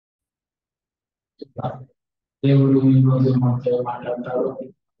దేవుడు ఈ రోజు మనతో మాట్లాడతాడు.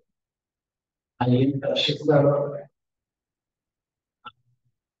 అది ఏం దర్శిస్తాడో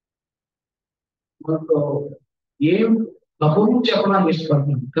మనకు ఏం కబుర్లు చెప్పడానికి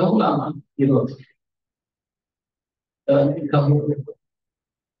ఇష్టపడుతుంది. కబుర్లు అన్నా ఈరోజు కబుర్లు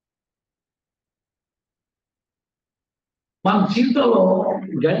మన జీవితంలో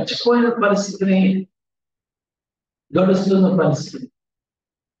గడిచిపోయిన పరిస్థితిని, గడుస్తున్న పరిస్థితి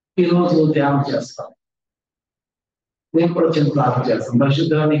ఈరోజు ధ్యానం చేస్తాం. నేను కూడా చిన్న ప్రార్థన చేస్తాం.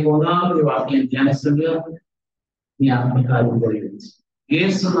 పరిశుద్ధంగా నీకు నీ వాక్యం ధ్యానిస్తుండగా నీ ఆత్మకార్యం జరిగింది.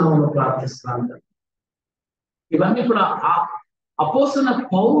 యేసునామములో ప్రార్థిస్తున్నాను. ఇవన్నీ కూడా అపోస్తలుడైన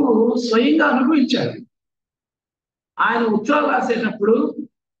పౌలు స్వయంగా అనుభవించాడు. ఆయన ఉత్తరాలు రాసేటప్పుడు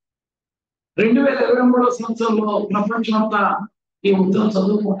 2023 సంవత్సరంలో ప్రపంచం అంతా ఈ ఉత్తరం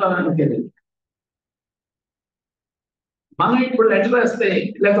చదువుకుంటారని తెలియదు. మనం ఇప్పుడు లెటర్ వేస్తే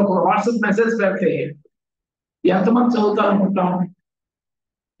లేక ఒక వాట్సాప్ మెసేజ్ పెడితే ఎంతమంది చదువుతారనుకుంటాం?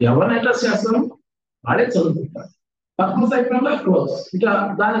 ఎవరు లెటర్స్ చేస్తారో వాడే చదువుకుంటారు. తక్కువ సైకిల్లో క్లోజ్, ఇంకా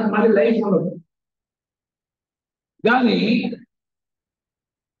దానికి మళ్ళీ లైఫ్ ఉండదు. కానీ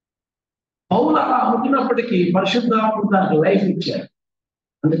పౌలు అలా అనుకున్నప్పటికీ పరిశుద్ధాత్మ దానికి లైఫ్ ఇచ్చారు.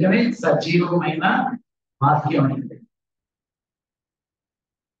 అందుకనే సజీవమైన వాక్యం అయింది.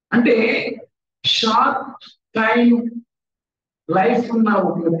 అంటే షార్ట్ టైం లైఫ్ ఉన్న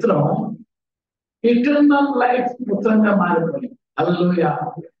ఒక ఉత్తరం ఇటర్నల్ లైఫ్ ఉత్తరంగా మారిపోయింది. హల్లెలూయా.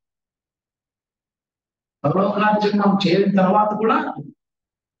 పరలోకరాజ్యం మనం చేరిన తర్వాత కూడా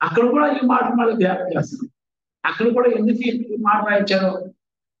అక్కడ కూడా ఈ మాట మళ్ళీ ధ్యానం చేస్తాం. అక్కడ కూడా ఎందుకు ఈ మాట రాయించారో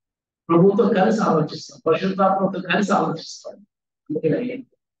ప్రభుత్వం కలిసి ఆలోచిస్తాం, పరిశుద్ధాత్మతో కలిసి ఆలోచిస్తాం. అందుకనే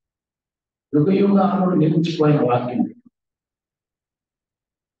యుగయుగాలను నిలిచిపోయిన వాక్యం.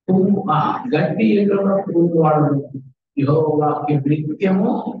 గట్టి ఎదురుగా పువ్వు వాడు యెహోవా వాక్యం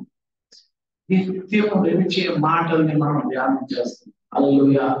నిత్యము నిలిచే మాటల్ని మనం ధ్యానం చేస్తాం.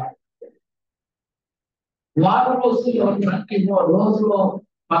 హల్లెలూయా. వారం రోజుల్లో రోజులో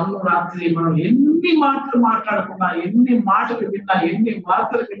పనులు రాత్రి మనం ఎన్ని మాటలు మాట్లాడుకున్నా, ఎన్ని మాటలు విన్నా, ఎన్ని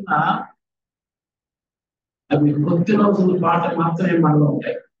వార్తలు విన్నా అవి కొద్ది రోజుల పాట మాత్రమే మనలో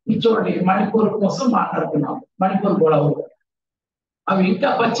ఉంటాయి. చూడండి, మణిపూర్ కోసం మాట్లాడుతున్నాం, మణిపూర్ గొడవలు అవి ఇంకా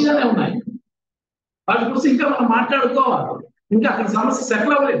పచ్చిగానే ఉన్నాయి. వాటి కోసం ఇంకా మనం మాట్లాడుకోవాలి. ఇంకా అక్కడ సమస్య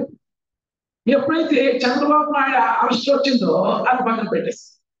సెటిల్ అవ్వలేదు. ఎప్పుడైతే చంద్రబాబు నాయుడు అరెస్ట్ వచ్చిందో అది పక్కన పెట్టేసి,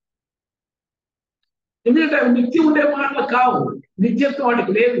 ఎందుకంటే అవి నిత్యం ఉండే మాటలు కావు, నిత్యత్వం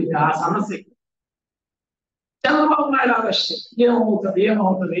వాటికి లేదు. ఆ సమస్య చంద్రబాబు నాయుడు అరెస్ట్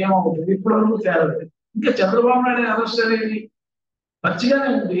ఏమవుతుంది ఇప్పుడు తేలలేదు. ఇంకా చంద్రబాబు నాయుడు అరెస్ట్ అనేది పచ్చిగానే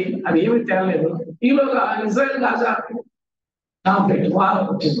ఉంది, అది ఏమీ తేలలేదు. ఈలోగా ఇజ్రాయెల్ గాజా కాన్ఫ్లిక్ట్ వారం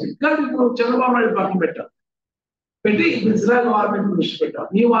వచ్చింది. కానీ ఇప్పుడు చంద్రబాబు నాయుడు పక్కన పెట్టి ఇజ్రాయెల్ వార్ మీద దృష్టి పెట్టాం.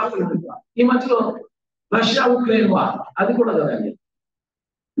 ఈ వార్తలు పెట్టాం. ఈ మధ్యలో రష్యా ఉక్రెయిన్ వార్, అది కూడా కదండి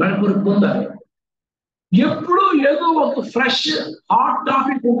మణిపూర్ పొందాలి. ఎప్పుడు ఏదో ఒక ఫ్రెష్ హాట్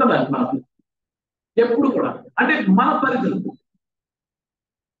టాపిక్ ఉంటుందండి మనకు ఎప్పుడు కూడా. అంటే మన పరిధులు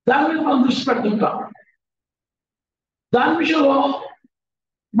దాని మీద మనం దృష్టి పెడుతుంటాం. దాని విషయంలో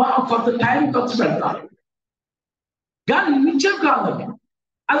మనం కొంత టైం ఖర్చు పెడతాం. కానీ నిత్యం కాదండి,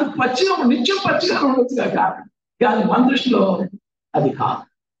 అది పచ్చిగా నిత్యం పచ్చిగా ఉండొచ్చు కాదు. కానీ మన దృష్టిలో అది కాదు.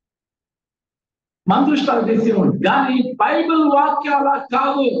 మన దృష్టిలో అది తెలిసి ఉంది. కానీ బైబిల్ వాక్యాల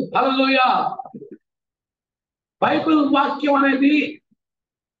కాదు. హల్లెలూయా. బైబిల్ వాక్యం అనేది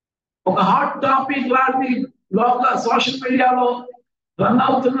ఒక హాట్ టాపిక్ లాంటి సోషల్ మీడియాలో రన్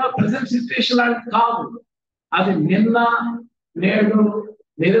అవుతున్న ప్రెసెంట్ సిచ్యువేషన్ లాంటి కాదు. అది నిన్న నేడు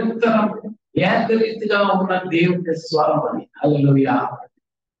నిరంతరం ఏకరీతిగా ఉన్న దేవుని స్వరం అని. హల్లెలూయా.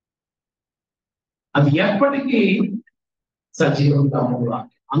 అది ఎప్పటికీ సజీవంగా ఉన్న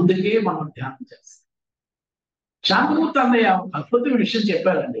వాక్యం. అందుకే మనం ధ్యానం చేస్తాం. శాంతమూర్తి అన్నయ్య అద్భుతమైన విషయం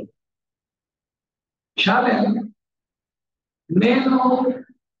చెప్పారండి. షాలెం, నేను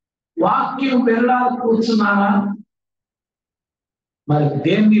వాక్యం వినడానికి కూర్చున్నానా, మరి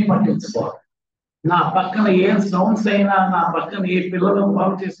దేన్ని పట్టించుకోవాలి. నా పక్కన ఏ సౌండ్స్ అయినా, నా పక్కన ఏ పిల్లలు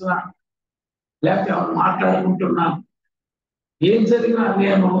బాగు చేస్తున్నా, లేకపోతే ఎవరు మాట్లాడుకుంటున్నా, ఏం జరిగినా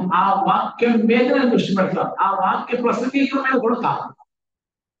నేను ఆ వాక్యం మీదనే దృష్టి పెడతాను. ఆ వాక్య ప్రసంగీకరణ మీద కూడా కాదు.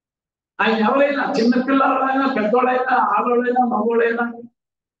 ఆయన ఎవరైనా, చిన్నపిల్లలైనా, పెద్దోళ్ళైనా, ఆడవాళ్ళైనా, మగవాళ్ళైనా,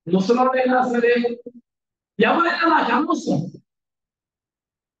 ముసలోళ్ళైనా సరే, ఎవరైనా నాకు అనవసరం.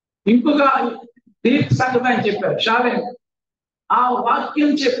 ఇంకొక దీప్ సంగతి ఆయన చెప్పారు. షాలే, ఆ వాక్యం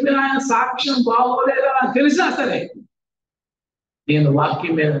చెప్పిన ఆయన సాక్ష్యం బాగోలేదా నాకు తెలిసినా సరే నేను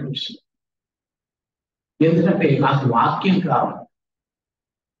వాక్యం మీద దృష్టి. ఎందుకంటే నాకు వాక్యం కావాలి.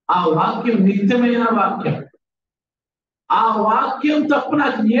 ఆ వాక్యం నిత్యమైన వాక్యం. ఆ వాక్యం తప్ప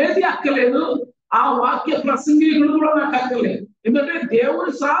నాకు ఏది అక్కలేదు. ఆ వాక్య ప్రసంగికుడు కూడా నాకు అక్కర్లేదు. ఎందుకంటే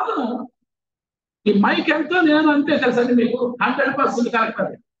దేవుడి సాధనం ఈ మైక్ ఎంతో నేను అంతే తెలుసండి మీకు 100% కరెక్ట్.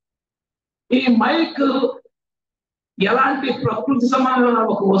 అది ఈ మైక్ ఎలాంటి ప్రకృతి సంబంధమైన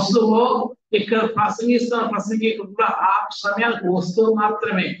ఒక వస్తువు ఇక్కడ ప్రసంగిస్తున్న ప్రసంగికుడు కూడా ఆ సమయానికి వస్తువు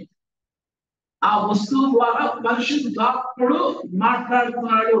మాత్రమే. ఆ వస్తువు ద్వారా పరిశుద్ధాత్ముడు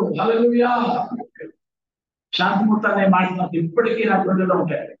మాట్లాడుతున్నాడు. హల్లెలూయా. శాంతిమూర్తి అనే మాట నాకు ఇప్పటికీ నా గుండెలో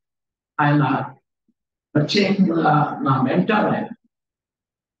ఉంటాయి. ఆయన ప్రత్యేకంగా నా మెంటర్.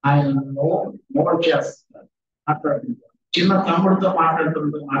 ఆయన మోడ్ చేస్తున్నారు, మాట్లాడుతుంటారు. చిన్న తమ్ముడితో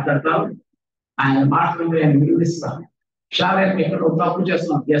మాట్లాడతారు. ఆయన మాటలు నేను వినిపిస్తాను. షాలేం ఇక్కడ తప్పు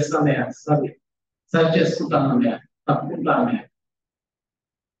చేస్తానయ్యా, సరి చేసుకుంటానయ్యా, తప్పుకుంటానయ్యా.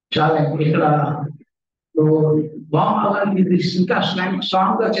 షాలేం ఇక్కడ నువ్వు బాగా ఇది ఇంకా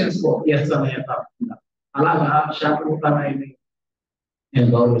స్ట్రాంగ్ గా చేస్తానయ్యా, తప్పకుండా. అలాగా శాంతిమూర్తి నేను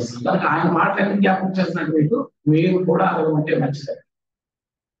గౌరవిస్తాను. కనుక ఆయన మాటలు జ్ఞాపకం చేస్తున్నట్టు మీరు కూడా అలా ఉంటే మంచిది.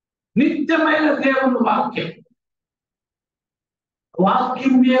 నిత్యమైన దేవుని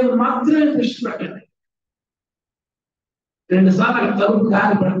వాక్యం మీద మాత్రమే దృష్టి పెట్టండి. 2 సార్లు అక్కడ తలుపు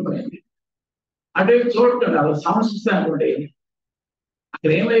గాలి పడిపోయింది అంటే చూడండి, అలా సమస్య అనుకోండి.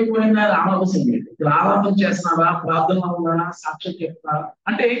 అక్కడ ఏమైపోయిందా అనవసరం లేదు. ఇక్కడ ఆరాధన చేస్తున్నారా, ప్రార్థన ఉన్నారా, సాక్ష్యం చెప్తున్నారా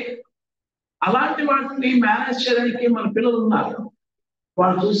అంటే అలాంటి వాటిని మేనేజ్ చేయడానికి మన పిల్లలు ఉన్నారు.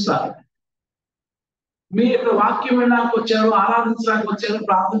 వాళ్ళు చూస్తారు మీ ఇక్కడ వాక్యం వినడానికి వచ్చారు, ఆరాధించడానికి వచ్చారు,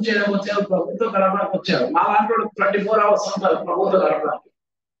 ప్రార్థన చేయడానికి వచ్చారు, ప్రభుత్వం గడపడానికి వచ్చారు. మా లాంటి 24 hours ఉంటారు ప్రభుత్వం గడపడానికి.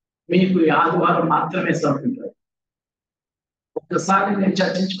 మీకు ఈ ఆదివారం మాత్రమే సమర్పించారు. ఒక్కసారి నేను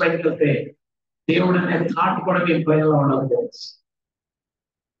చర్చించి బయటకు వెళ్తే దేవుడు అనే థాట్ కూడా మీ పైన ఉండకపోవచ్చు.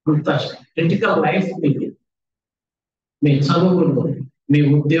 అంత క్రిటికల్ లైఫ్ మీది. మీ చదువులు, మీ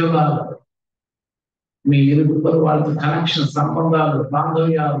ఉద్యోగాలు, మీ ఇరుగు వాళ్ళతో కనెక్షన్, సంబంధాలు,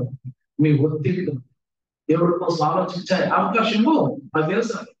 బాంధవ్యాలు, మీ ఒత్తిళ్ళు దేవుడి కోసం ఆలోచించే అవకాశము నాకు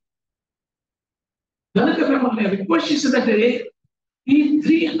తెలుసు. కనుక మిమ్మల్ని రిక్వెస్ట్ చేసేదంటే ఈ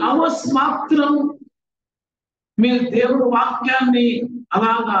 3 hours మాత్రం మీరు దేవుడి వాక్యాన్ని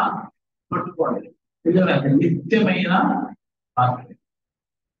అలాగా పట్టుకోండి. ఎందుకంటే నిత్యమైన వాక్యం.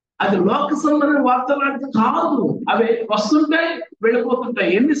 అది లోక సంబంధమైన వార్తలు కాదు. అవి వస్తుంటాయి, వెళ్ళిపోతుంటాయి.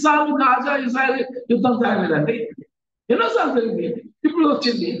 ఎన్నిసార్లు గాజా ఇజ్రాయెల్ యుద్ధం సాగలేదండి? ఎన్నోసార్లు జరిగింది. ఇప్పుడు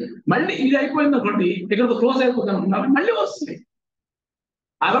వచ్చింది, మళ్ళీ ఇది అయిపోయింది అనుకోండి, ఇక్కడ క్లోజ్ అయిపోతుంది అనుకున్నారు, మళ్ళీ వస్తుంది.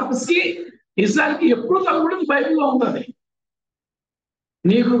 అరబ్స్ కి ఇజ్రాయెల్కి ఎప్పుడు తగ్గడం బైబిల్లో ఉంటుంది.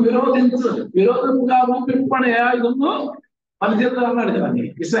 నీకు విరోధంగా రూపింపడే ఆయుధము మన చేతులు అన్నాడు కదండి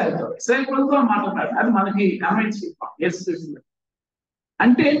ఇస్రాయెల్తో. ఇస్రాయెల్ ప్రభుత్వం మాట్లాడాడు. అది మనకి గమనించి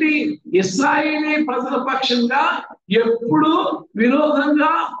అంటే ఏంటి? ఇశ్రాయేలీ ప్రజల పక్షంగా ఎప్పుడు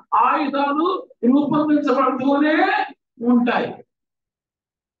విరోధంగా ఆయుధాలు రూపొందించబడుతూనే ఉంటాయి,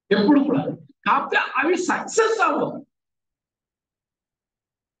 ఎప్పుడు కూడా. కాకపోతే అవి సక్సెస్ అవ్వవు.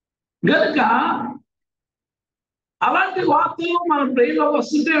 కనుక అలాంటి వార్తలు మన బ్రెయిన్లో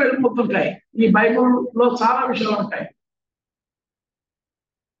వస్తుంటే వెళ్ళిపోతుంటాయి. ఈ బైబిల్లో చాలా విషయాలు ఉంటాయి.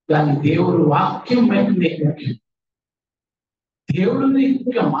 కానీ దేవుడు వాక్యం మీద దేవుడు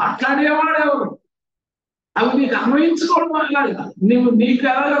నీకు మాట్లాడేవాడెవరు? అవి నీకు అన్వయించుకోవడం అలాగా, నీకు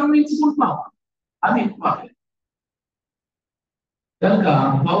ఎలా అన్వయించుకుంటున్నావు అది ఇంపార్టెంట్. కనుక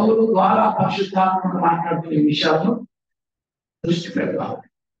పౌలు ద్వారా పరిశుద్ధాత్మను మాట్లాడుతున్న విషయాలను దృష్టి పెడతాం.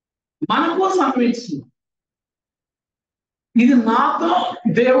 మన కోసం అన్వయించుకున్నాం. ఇది నాతో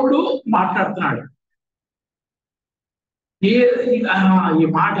దేవుడు మాట్లాడుతున్నాడు. ఈ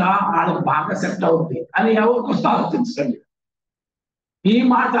మాట వాళ్ళకి బాగా సెట్ అవుతుంది అని ఎవరి కోసం ఆలోచించండి. ఈ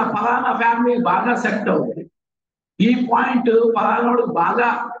మాట ఫలానా ఫ్యామిలీ బాగా సెట్ అవుతుంది, ఈ పాయింట్ ఫలానాడికి బాగా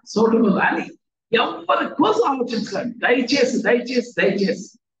సోటు అని ఎవరి కోసం ఆలోచించండి. దయచేసి దయచేసి దయచేసి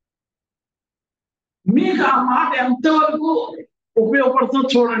మీకు ఆ మాట ఎంతవరకు ఉపయోగపడుతుందో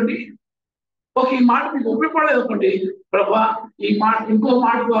చూడండి. ఈ మాట మీకు ఉపయోగపడలేదు అనుకోండి, ప్రభా ఈ మాట ఇంకో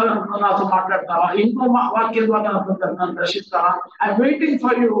మాట ద్వారా నాతో మాట్లాడతావా, ఇంకో వాక్యం ద్వారా నన్ను దర్శిస్తావా, I waiting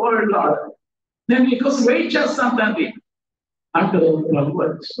for you word lord, నేను మీకోసం వెయిట్ చేస్తాను తండ్రి అంటూ ప్రభు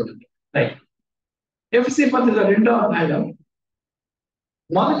అర్పించుకోండి. రైట్. ఎఫ్ఎస్సీ పత్రిక 2వ అధ్యాయం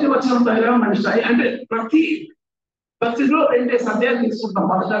 1వ వచనం దగ్గర మనిషి అంటే ప్రతిలో 2 అధ్యాయాలు తీసుకుంటాం.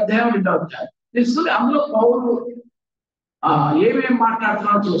 1వ అధ్యాయం 2వ అధ్యాయం తీసుకుని అందులో పౌలు ఏమేమి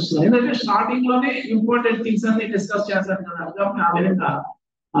మాట్లాడుతున్నారో చూస్తున్నాం. ఎందుకంటే స్టార్టింగ్ లోనే ఇంపార్టెంట్ థింగ్స్ అన్ని డిస్కస్ చేస్తాను కదా, కాబట్టి ఆ విధంగా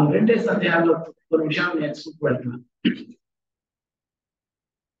మనం 2 అధ్యాయాల్లో కొన్ని విషయాలు నేర్చుకుంటూ వెళ్తున్నాం.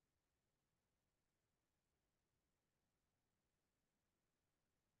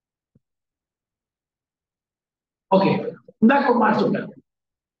 ఓకే, ఇందాక ఒక మాట చెప్పాను.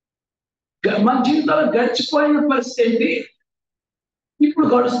 మన జీవితంలో గడిచిపోయిన పరిస్థితి ఏంటి, ఇప్పుడు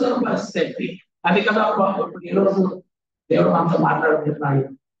గడుస్తున్న పరిస్థితి ఏంటి? అది కదా ఇప్పుడు ఈరోజు దేవుడు మనతో మాట్లాడుతున్నాడు.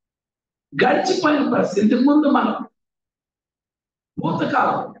 గడిచిపోయిన పరిస్థితి. ఇంతకు ముందు మనం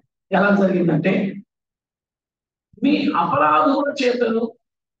భూతకాలం ఎలా జరిగిందంటే, మీ అపరాధముల చేతను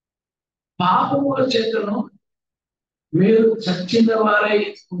పాపముల చేతను మీరు చచ్చిన వారై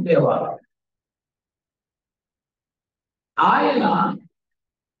ఉండేవారు. ఆయన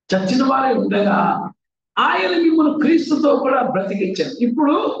చచ్చిన వారై ఉండగా ఆయన మిమ్మల్ని క్రీస్తుతో కూడా బ్రతికించారు.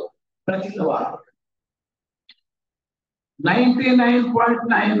 ఇప్పుడు బ్రతికినవారు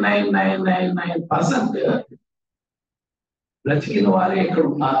 99.99999% బ్రతికిన వారే ఇక్కడ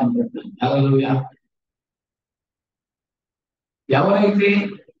ఉన్నారని చెప్పారు. హల్లెలూయా. ఎవరైతే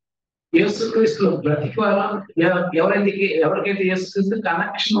యేసుక్రీస్తులో బ్రతికివారో, ఎవరికైతే యేసుక్రీస్తు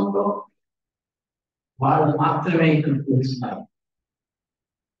కనెక్షన్ ఉందో వాళ్ళు మాత్రమే ఇక్కడ కూర్చున్నారు.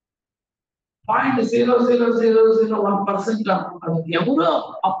 0.0001% ఎవరో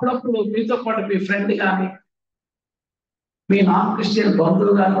అప్పుడప్పుడు మీతో పాటు మీ ఫ్రెండ్ కానీ మీ నాన్ క్రిస్టియన్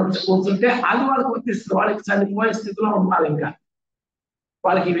బంధువులు కానీ వచ్చి కూర్చుంటే అది వాళ్ళకి వర్తిస్తుంది. వాళ్ళకి చనిపోయే స్థితిలో ఉన్నారు. ఇంకా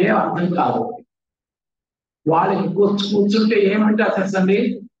వాళ్ళకి ఇవేం అర్థం కాదు. వాళ్ళకి కూర్చుంటే ఏమంటే అసలు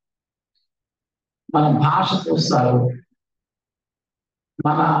మన భాష చూస్తారు,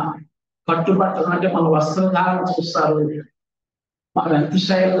 మన కట్టుబట్టలు అంటే మన వస్త్రధారణ చూస్తారు, మనం ఎంత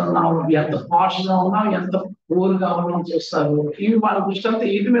స్టైల్గా ఉన్నాం, ఎంత పాష్గా ఉన్నాం, ఎంత పూర్గా ఉన్నాం చూస్తారు. ఇవి వాళ్ళ దృష్టి అంతా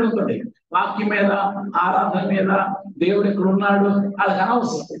వీటి మీద ఉంటుంది. వాక్యం మీద, ఆరాధన మీద, దేవుడు ఎక్కడ ఉన్నాడు వాళ్ళకి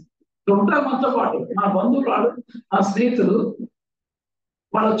అనవసరం. ఉంటారు మనతో పాటు. మా బంధువులు వాళ్ళు, మా స్నేహితులు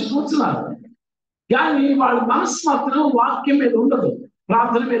వాళ్ళు వచ్చి కూర్చున్నారు. కానీ వాళ్ళ మనసు మాత్రం వాక్యం మీద ఉండదు,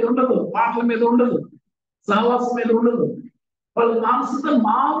 ప్రార్థన మీద ఉండదు, పాటల మీద ఉండదు, సహవాసం మీద ఉండదు. వాళ్ళ మనసుతో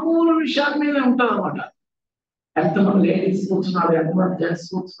మామూలు విషయాల మీద ఉంటుంది అనమాట. ఎంతమంది లేడీస్ కూర్చున్నారు, ఎంతమంది జెంట్స్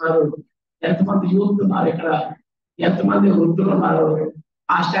కూర్చున్నారు, ఎంతమంది యూత్ ఉన్నారు, ఇక్కడ ఎంతమంది వృద్ధులు ఉన్నారు,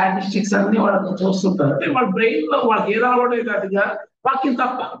 ఆ స్టాటిస్టిక్స్ అన్ని వాళ్ళకి చూస్తుంటారు. వాళ్ళ బ్రెయిన్ లో వాళ్ళకి ఏదో అలవాటు కాదుగా వాక్యం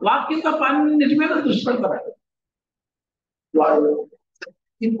తప్ప అన్నిటి మీద దృష్టి పెడతారు. వాళ్ళు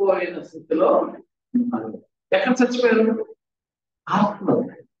చచ్చిపోయిన స్థితిలో ఉన్నారు. ఎక్కడ చచ్చిపోయారు? ఆత్మ.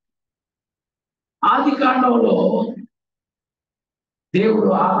 ఆది కాండంలో దేవుడు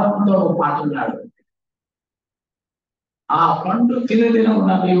ఆదాముతో మాట్లాడాడు. ఆ పండు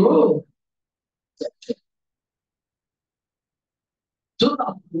తినదినమున నీవు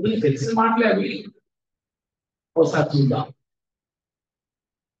చూద్దాం. మీకు తెలిసిన మాటలే అవి, ఒకసారి చూద్దాం.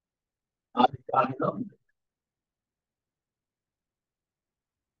 ఆది కాండం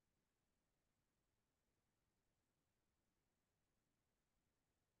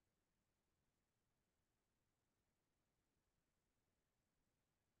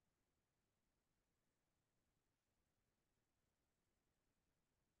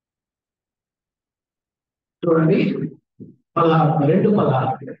 2:16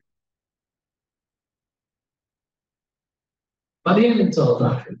 15 నుంచి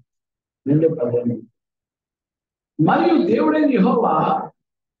చదువుతాం. 2:15. మరియు దేవుడైన యెహోవా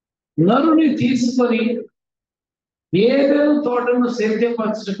నరుని తీసుకొని ఏదైనా తోటను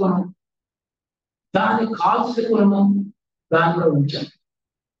సేద్యపరచుకును, దాన్ని కాల్చుకును దానిలో ఉంచాను.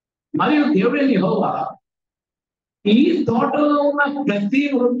 మరియు దేవుడైన యెహోవా ఈ తోటలో ఉన్న ప్రతి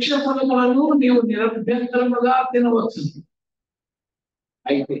వృక్ష ఫలములను నీవు నిరభ్యంతరముగా తినవచ్చు,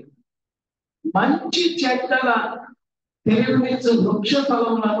 అయితే మంచి చెడ్డల తెలివినిచ్చు వృక్ష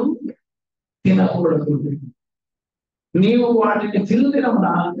ఫలములను తినకూడదు. నీవు వాటిని తినదినమున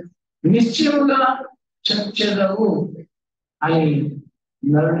నిశ్చయముగా చచ్చెదవు అని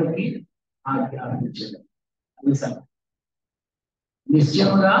నరునికి ఆజ్ఞాపించదు.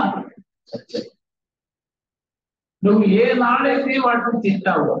 నిశ్చయముగా చచ్చెదవు. నువ్వు ఏ నాడైతే వాటిని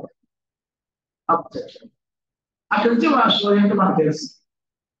తింటావో అప్పుడు అక్కడి నుంచి మన స్టోరీ అంటే మనకు తెలుసు.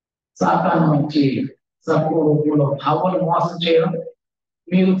 సాతాను వచ్చి సర్ప రూపంలో హవ్వను మోసం చేయడం,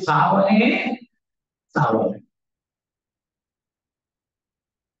 మీరు చావనే చావాలి.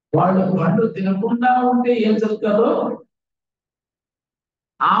 వాళ్ళు పండు తినకుండా ఉంటే ఏం చెప్తారో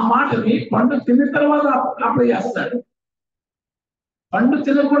ఆ మాటని పండు తిన్న తర్వాత అప్లై చేస్తాడు. పండు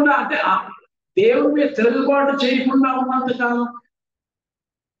తినకుండా అంటే దేవుని మీద తిరుగుబాటు చేయకుండా ఉన్నంత కాలం,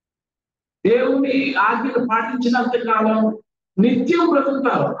 దేవుని ఆజ్ఞలు పాటించినంత కాలం నిత్యం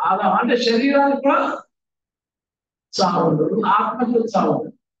బ్రతుకుతారు. అలా అంటే శరీరానికి కూడా చావుడు, ఆత్మకు చావుడు.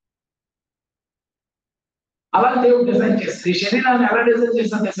 అలా దేవుడు డిజైన్ చేస్తారు. ఈ శరీరాన్ని ఎలా డిజైన్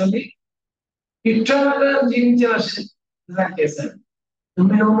చేస్తాను తెలుసండి? ఇష్టంగా జీవించేలా డిజైన్ చేశారు.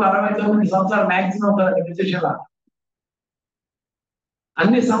 969 సంవత్సరాలు మ్యాక్సిమం కదండి విశేషాల.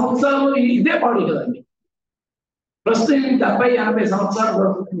 అన్ని సంవత్సరాలు ఇదే పాడు కదండి. ప్రస్తుతం 70-80 సంవత్సరాలు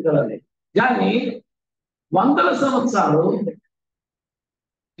బ్రతుకుతుంది కదండి. కానీ 100 సంవత్సరాలు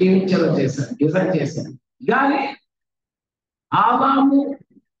జీవించేలా చేశాను, డిజైన్ చేశాను. కానీ ఆదాము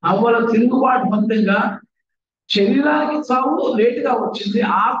అవ్వల తిరుగుబాటు ఫలితంగా శరీరానికి చావు లేటుగా వచ్చింది,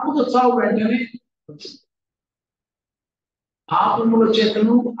 ఆత్మకు చావు వెంటనే వచ్చింది. పాపముల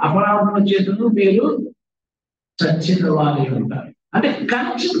చేతను అపరాధముల చేతను మీరు చచ్చిన వారి ఉంటారు. అంటే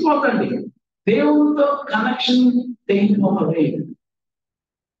కనెక్షన్ పోతండి, దేవునితో కనెక్షన్ తెగిపోతుంది.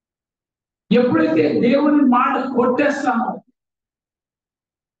 ఎప్పుడైతే దేవుని మాట కొట్టేస్తామో,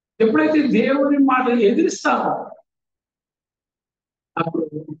 ఎప్పుడైతే దేవుని మాట ఎదిరిస్తామో అప్పుడు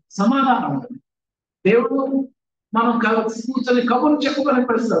సమాధానం ఉంటుంది. దేవుడు మనం కూర్చొని కబుర్లు చెప్పుకొని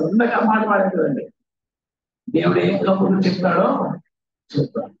పరిస్థితి. ఇందాక మాట పాడారు కదండి, దేవుడు ఏం కబుర్లు చెప్తాడో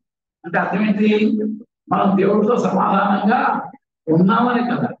చెప్తాడు. అంటే అర్థమైంది, మనం దేవుడితో సమాధానంగా ఉన్నామని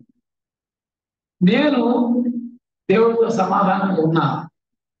కదా. నేను దేవుడితో సమాధానంగా ఉన్నా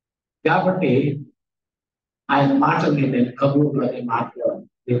కాబట్టి ఆయన మాటల్ని నేను కబుర్లు అనే మాటలు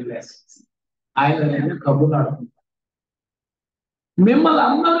ఆయన నేను కబుర్లు ఆడుకుంటాను. మిమ్మల్ని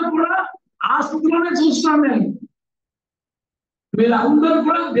అందరూ కూడా ఆ స్థితిలోనే చూస్తున్నాను నేను. వీళ్ళందరూ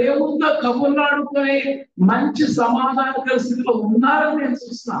కూడా దేవునితో కబుర్లు ఆడుకునే మంచి సమాధానకర స్థితిలో ఉన్నారని నేను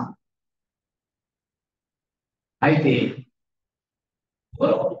చూస్తున్నాను. అయితే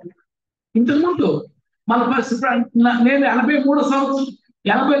ఇంతకుముందు మన పరిస్థితి, నేను 83 సంవత్సరం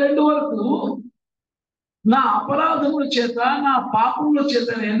 82 వరకు నా అపరాధముల చేత, నా పాపముల చేత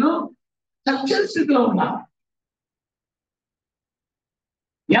నేను చచ్చిన స్థితిలో ఉన్నాను.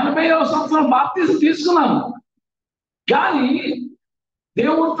 80వ సంవత్సరం బాప్తిజం తీసుకున్నాను, కానీ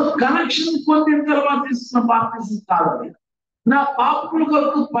దేవుడితో కనెక్షన్ పొందిన తర్వాత తీసుకున్న బాప్తిజం కాదు. నా పాపముల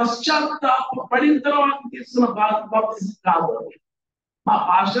కొరకు పశ్చాత్తాప పడిన తర్వాత తీసుకున్న బాప్తిజం కాదు. మా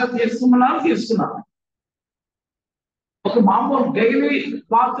పాస్టర్ తీసుకున్నాను. ఒక మామూలు డైలీ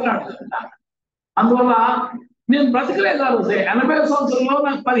బాతులాడు. అందువల్ల నేను బ్రతకలేదు. 80 సంవత్సరంలో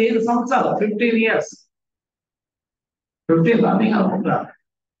నాకు 15 సంవత్సరాలు, 15 years, 15 రన్నింగ్ అనుకుంటాను.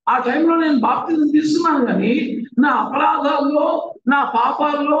 ఆ టైంలో నేను బాప్తిజం తీసుకున్నాను, కానీ నా అపరాధాల్లో, నా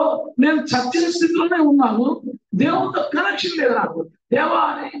పాపాల్లో నేను చచ్చిన స్థితిలోనే ఉన్నాను. దేవునితో కనెక్షన్ లేదు నాకు. దేవా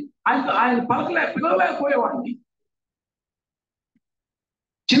అని ఆయన పిలవలేకపోయేవాడిని.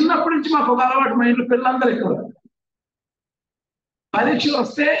 చిన్నప్పటి నుంచి మాకు ఒక అలవాటు, మా ఇంట్లో పిల్లలందరూ ఇక్కడ పరీక్షలు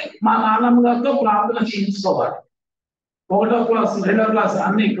వస్తే మా నాన్నమ్మ గారితో ప్రార్థన చేయించుకోవాలి. 1వ క్లాసు 2వ క్లాసు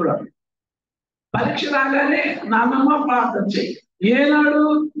అన్ని కూడా. పరీక్ష రాగానే నాన్నమ్మ ప్రార్థన చేయి. ఏనాడు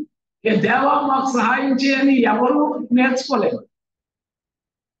దేవా మాకు సహాయం చేయని ఎవరు నేర్చుకోలేదు.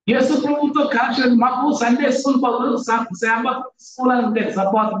 యేసు ప్రభుతో కనెక్షన్. మాకు సండే స్కూల్ బదులు శాంబత్ స్కూల్ అని ఉంటే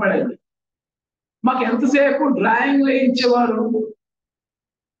సపోర్ట్ పడేది. మాకు ఎంతసేపు డ్రాయింగ్ వేయించేవారు,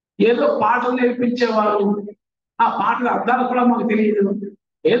 ఏదో పాటలు నేర్పించేవారు. ఆ పాటల అర్థాలు కూడా మాకు తెలియదు,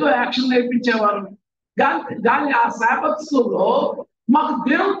 ఏదో యాక్షన్ నేర్పించేవారు. కానీ ఆ శాంబత్ స్కూల్లో మాకు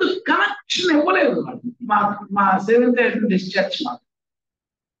దేవుడితో కనెక్షన్ ఇవ్వలేదు. మా సెవెంత్ చర్చ్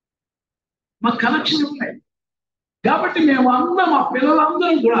మాకు కనెక్షన్ ఇవ్వలేదు. కాబట్టి మేము అందరం, మా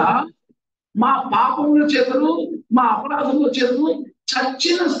పిల్లలందరం కూడా మా పాపముల చేతను, మా అపరాధముల చేతను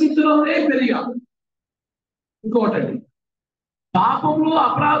చచ్చిన స్థితిలోనే పెరిగాము. ఇంకోటండి, పాపములు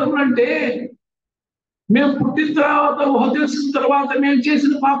అపరాధములు అంటే మేము పుట్టిన తర్వాత, ఊహ తెలుసుకున్న తర్వాత మేము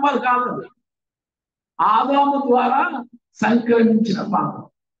చేసిన పాపాలు కాదు. ఆదాము ద్వారా సంక్రమించిన పాపం.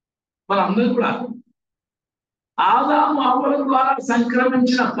 వాళ్ళందరూ కూడా ఆదాము అవ్వల ద్వారా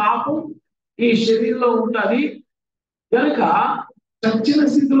సంక్రమించిన పాపం ఈ శరీరంలో ఉంటుంది. కనుక చచ్చిన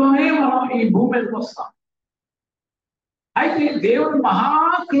స్థితిలోనే మనం ఈ భూమి మీదకి వస్తాం. అయితే దేవుడి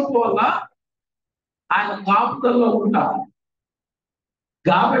మహాకృప వల్ల ఆయన కాపుదల్లో ఉంటాం.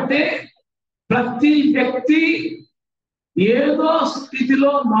 కాబట్టి ప్రతి వ్యక్తి ఏదో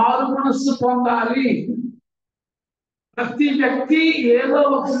స్థితిలో మారు మనస్సు పొందాలి. ప్రతి వ్యక్తి ఏదో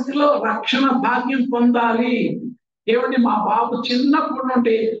ఒక స్థితిలో రక్షణ భాగ్యం పొందాలి. ఏమండి, మా బాబు చిన్నప్పటి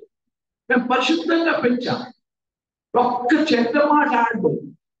నుండి మేము పరిశుద్ధంగా పెంచాం. ఒక్క చెడ్డ మాట ఆడు,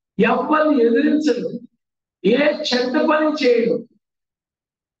 ఎవరిని ఎదిరించడు, ఏ చెడ్డ పని చేయడు.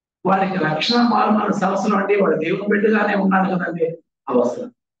 వాడికి రక్షణ మారుమన అవసరం అండి. వాడు దేవుని బిడ్డగానే ఉన్నాడు కదండి, అవసరం.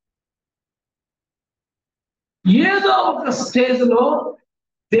 ఏదో ఒక స్టేజ్ లో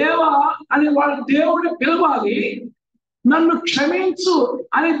దేవా అని వాడు దేవుడిని పిలవాలి, నన్ను క్షమించు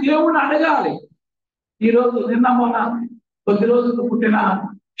అని దేవుడు అడగాలి. ఈరోజు నిన్న మొన్న కొద్ది రోజులు పుట్టిన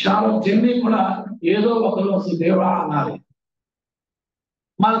షాలం జెన్నీ కూడా ఏదో ఒక రోజు దేవా అనాలి.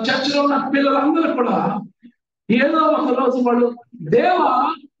 మన చర్చలో ఉన్న పిల్లలందరూ కూడా ఏదో ఒక రోజు వాడు దేవా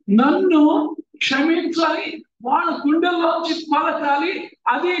నన్ను క్షమించాలి, వాళ్ళ గుండెల్లోంచి పలకాలి.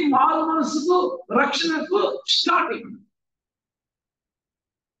 అది మారు మనసుకు, రక్షణకు స్టార్టింగ్.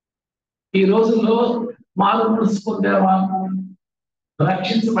 ఈ రోజుల్లో మారు మనసు పొందేవా,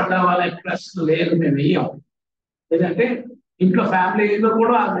 రక్షించబడ్డ వాళ్ళ ప్రశ్న లేదు, మేము వెయ్యం. ఎందుకంటే ఇంట్లో ఫ్యామిలీలో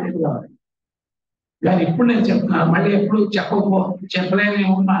కూడా అది లేదు కావాలి. కానీ ఇప్పుడు నేను చెప్తున్నాను, మళ్ళీ ఎప్పుడు చెప్పలేని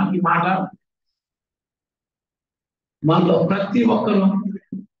ఉన్న ఈ మాట, మనలో ప్రతి ఒక్కరూ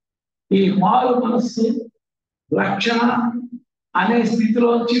ఈ మారు మనస్సు రక్షణ అనే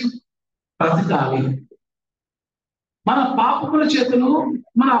స్థితిలోంచి బ్రతకాలి. మన పాపముల చేతను,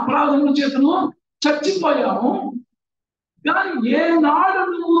 మన అపరాధముల చేతను చచ్చిపోయాము. కానీ ఏనాడు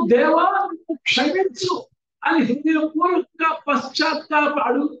నువ్వు దేవా క్షమించు అని హృదయపూర్వక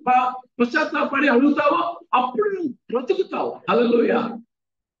పశ్చాత్తాపడి అడుగుతావో అప్పుడు నువ్వు బ్రతుకుతావు. హల్లెలూయా.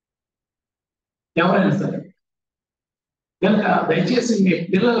 ఎవరైనా సరే కనుక దయచేసి మీ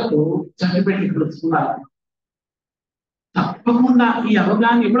పిల్లలకు చనిపెట్టి బ్రతుకున్నారు, తప్పకుండా ఈ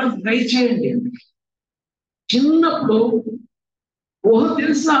అవగాహన ఇవ్వడానికి ట్రై చేయండి. చిన్నప్పుడు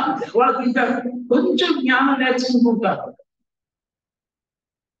తెలిసిన వాళ్ళకి ఇంకా కొంచెం జ్ఞానం నేర్చుకుంటుంటారు.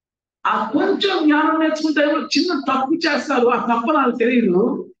 ఆ కొంచెం జ్ఞానం నేర్చుకుంటే చిన్న తప్పు చేస్తారు, ఆ తప్పు నాకు తెలియదు.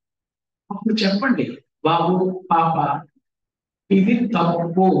 అప్పుడు చెప్పండి, బాబు పాప ఇది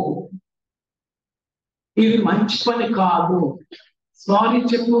తప్పు, ఇది మంచి పని కాదు, సారీ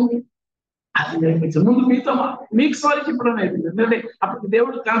చెప్పు. అది నేర్పించు. ముందు మీకు సారీ చెప్పడం నేర్పించు. ఎందుకంటే అప్పుడు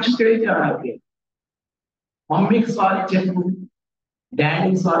దేవుడు కనెక్షన్ తెలియజేయాలి. మమ్మీకి సారీ చెప్పు,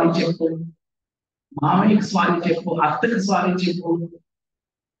 డాడీకి సారీ చెప్పు, మామయ్యకి సారీ చెప్పు, అత్తకి సారీ చెప్పు.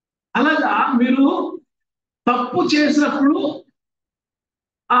 అలాగా మీరు తప్పు చేసినప్పుడు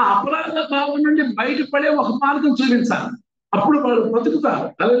ఆ అపరాధ భావం నుండి బయటపడే ఒక మార్గం చూపించాలి. అప్పుడు వాళ్ళు బ్రతుకుతారు.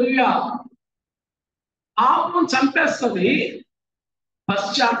 హల్లెలూయా. పాపం చంపేస్తుంది,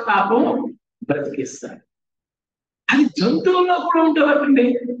 పశ్చాత్తాపం బ్రతికిస్తారు. అది జంతువుల్లో కూడా ఉంటుందండి.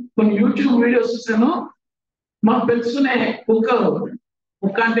 కొన్ని యూట్యూబ్ వీడియోస్ చూసాను, మనం పెంచుకునే కుక్కలు,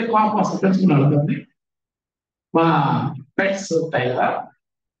 కుక్క అంటే కోపం వస్తుంది పెంచుకున్నాడు కదండి, మా పెట్స్ ఉంటాయి కదా,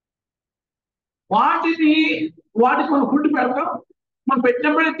 వాటికి మనం ఫుడ్ పెడతాం, మనం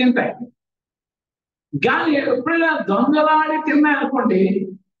పెట్టినప్పుడే తింటాయి. కానీ ఎప్పుడైనా దొంగలాడి తిన్నాయనుకోండి,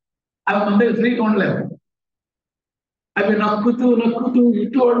 అవి మన దగ్గర ఫ్రీగా ఉండలేవు. అవి నక్కుతూ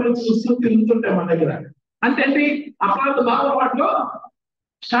ఇటు వాళ్ళు చూస్తూ తిరుగుతుంటాయి మన దగ్గర. అంటే అపరాధ భావం వాటిలో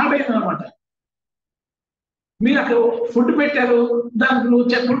స్టార్ట్ అయింది అనమాట. మీరు అక్కడ ఫుడ్ పెట్టారు, దానికి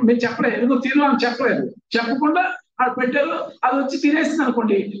మీరు చెప్పలేదు, నువ్వు తిను అని చెప్పలేదు, చెప్పకుండా అది పెట్టారు, అది వచ్చి తినేసింది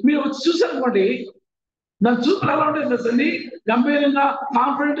అనుకోండి, మీరు వచ్చి చూసారనుకోండి, దాని చూపులు ఎలా ఉంటుంది తెలుసండి, గంభీరంగా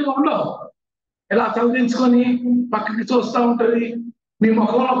కాన్ఫిడెంట్ గా ఉండవు. ఎలా తలదించుకొని పక్కకి చూస్తూ ఉంటది, మీ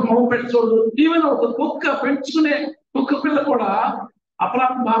ముఖంలో ఒక మొహం పెట్టి చూడదు. ఈవెన్ ఒక కుక్క పెంచుకునే కుక్క పిల్ల కూడా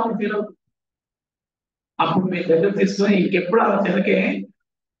అపరాధ భావం తినదు. అప్పుడు మీ దగ్గర తీసుకొని ఇంకెప్పుడు అలా తినకే,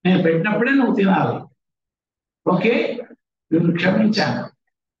 నేను పెట్టినప్పుడే నువ్వు తినాలి, ఓకే నేను క్షమించాను,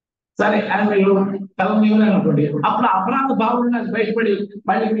 సరే అని మీరు తల అనుకోండి, అప్పుడు అపరాధ భావం బయటపడి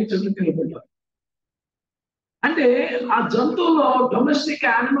మళ్ళీ మీ చుట్టూ తిరుగుతుంటారు. అంటే ఆ జంతువులో డొమెస్టిక్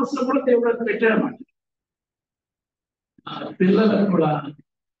యానిమల్స్ లో కూడా దేవుడు పెట్టాడన్నమాట. పిల్లలకు కూడా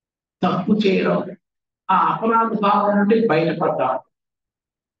తప్పు చేయడం, ఆ అపరాధ భావం నుండి బయటపడ్డాం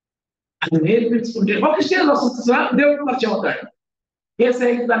అది నేర్పించుకుంటే ఒక స్టేజ్ వస్తుంది సార్, దేవుడు పరిచయం అవుతాడు.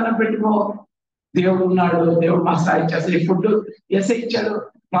 ఏసైకి దండం పెట్టుకో, దేవుడు ఉన్నాడు, దేవుడు మాకు సాయం చేస్తాడు, ఈ ఫుడ్ ఏసై ఇచ్చాడు,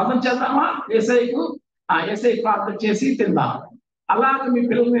 ప్రార్థన చేద్దామా ఏసైకు, ఆ ఏసై ప్రార్థన చేసి తిందాం. అలాగే మీ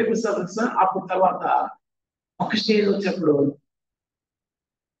పిల్లలు నేర్పిస్తారు సార్. అప్పుడు తర్వాత ఒక స్టేజ్ వచ్చినప్పుడు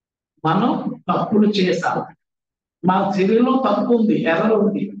మనం తప్పులు చేస్తాం, మా శరీరంలో తప్పు ఉంది, ఎర్ర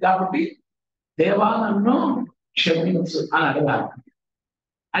ఉంది, కాబట్టి దేవా నన్ను క్షమించు అని అడగాలి.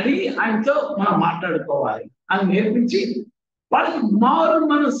 అది ఆయనతో మనం మాట్లాడుకోవాలి అని నేర్పించి వాళ్ళకి మారు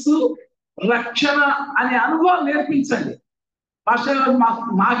మనస్సు రక్షణ అనే అనుభవం నేర్పించండి.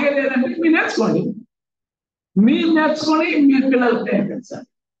 మాకే లేదంటే మీరు నేర్చుకోండి, మీరు నేర్చుకొని మీరు పిల్లలకు నేర్పించండి.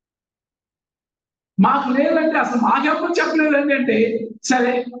 మాకు లేదంటే అసలు మాకెప్పుడు చెప్పలేదండి అంటే,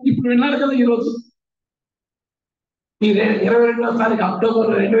 సరే ఇప్పుడు విన్నారు కదా ఈరోజు ఈ 22వ తారీఖు అక్టోబర్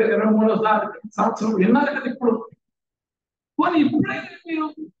 2023 సంవత్సరం విన్నారు కదా. ఇప్పుడు పోనీ ఇప్పుడైతే మీరు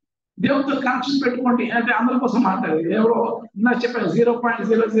దేవుడితో కనెక్షన్ పెట్టుకోండి. అంటే అందరి కోసం మాట్లాడేది ఎవరో నాకు చెప్పాను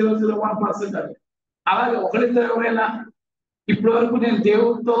 0.0001% అది. అలాగే ఒకరిద్దరు ఎవరైనా ఇప్పటి వరకు నేను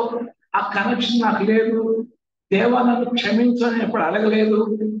దేవుడితో ఆ కనెక్షన్ నాకు లేదు, దేవా నన్ను క్షమించు అని ఎప్పుడు అడగలేదు,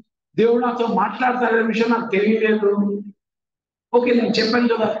 దేవుడు నాతో మాట్లాడతాడనే విషయం నాకు తెలియలేదు, ఓకే నేను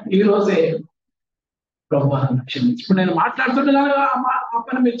చెప్పాను కదా ఈ రోజే ప్రభు క్షమించు. ఇప్పుడు నేను మాట్లాడుతుండగా ఆ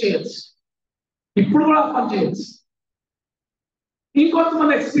పని మీరు చేయొచ్చు, ఇప్పుడు కూడా ఆ పని చేయొచ్చు.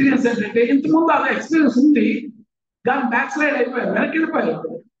 ఇంకొంతమంది ఎక్స్పీరియన్స్ ఏంటంటే ఇంతకుముందు అలా ఎక్స్పీరియన్స్ ఉంది కానీ బ్యాక్ సైడ్ అయిపోయారు, వెనక్కి వెళ్ళిపోయారు,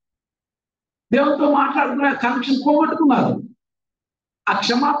 దేవుడితో మాట్లాడుకునే కనెక్షన్ పోగొట్టుకున్నారు, ఆ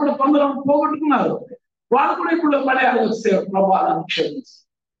క్షమాపణ పొందడం పోగొట్టుకున్నారు. వాళ్ళు కూడా ఇప్పుడు పడేయాలి వస్తే ప్రభు నన్ను క్షమించు,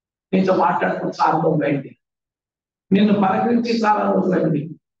 నీతో మాట్లాడుకుని చాలా రోజులైంది, నిన్ను పలకరించి చాలా రోజులైంది,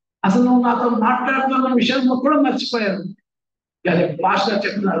 అసలు నువ్వు నాతో మాట్లాడుతున్న విషయం కూడా మర్చిపోయాను, కానీ పాస్టర్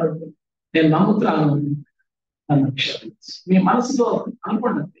చెప్తున్నాడు, నేను నమ్ముతున్నాను, నన్ను క్షమించు. మీ మనసులో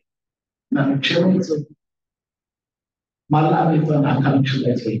అనుకోండి, నన్ను క్షమించు, మళ్ళా నీతో నా కనెక్షన్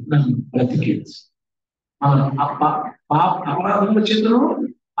చేయి, నన్ను బ్రతికించు. అపరాధంలో చేతులు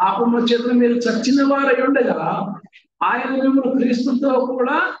పాపంలో చేతులు మీరు చచ్చిన వారై ఉండగా ఆయన మిమ్మల్ని క్రీస్తుతో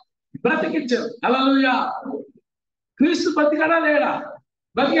కూడా బ్రతికించారు. హల్లెలూయా. క్రీస్తు బ్రతికాడా లేడా?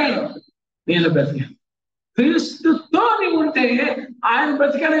 బ్రతికాడు. నేను బ్రతికాను. క్రీస్తుతో నీవు ఉంటే ఆయన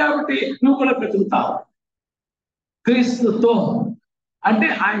బ్రతికాడు కాబట్టి నువ్వు కూడా బ్రతుకుతావు. క్రీస్తుతో అంటే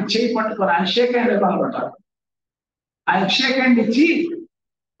ఆయన చేయి పట్టుకొని ఆయన షేక్ హ్యాండ్ ఇవ్వాలన్నమాట. ఆయన షేక్ హ్యాండ్ ఇచ్చి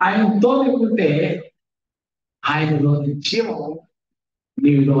ఆయనతో ఉంటే ఆయనలోని జీవం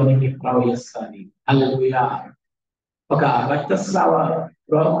నీలోనికి ప్రవహిస్తాను. హల్లెలూయా. ఒక రక్తస్రావ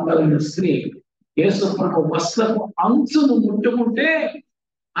రోగం కలిగిన స్త్రీ యేసు ప్రభు వస్త్రపు అంచును ముట్టుకుంటే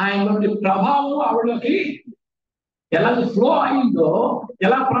ఆయనలోని ప్రభావం ఆవిడకి ఎలా ఫ్లో అయిందో,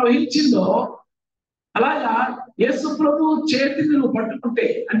 ఎలా ప్రవహించిందో, అలాగా యేసు ప్రభు చేతిని నువ్వు పట్టుకుంటే,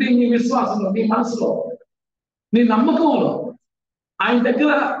 అంటే నీ విశ్వాసంలో, నీ మనసులో, నీ నమ్మకంలో ఆయన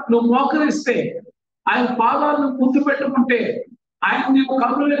దగ్గర నువ్వు మోకరిస్తే, ఆయన పాదాలను గుర్తు పెట్టుకుంటే, ఆయన నీవు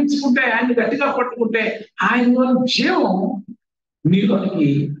కబులించుకుంటే, ఆయన గట్టిగా పట్టుకుంటే ఆయనలో జీవం నీలోనికి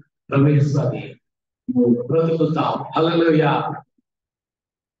ప్రవేశిస్తుంది, నువ్వు బ్రతుకుతావు. హల్లెలూయా.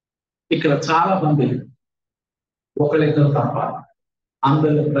 ఇక్కడ చాలా మంది ఒకరిద్దరు తప్ప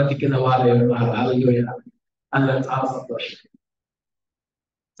అందరూ బ్రతికిన వారే ఉన్నారు. హల్లెలూయా. అందులో చాలా సంతోషం,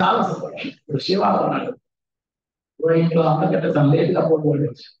 చాలా సంతోషం. ఇప్పుడు శివ ఉన్నాడు, ఇంట్లో అందరికంటే తను లేట్గా పోటీ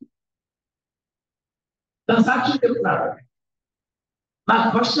వచ్చాడు, తన సాక్షి చెప్తున్నాడు, నాకు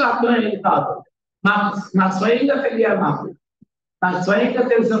ఫస్ట్ అర్థమయ్యేది కాదు, నాకు స్వయంగా తెలియాలి, నాకు స్వయంగా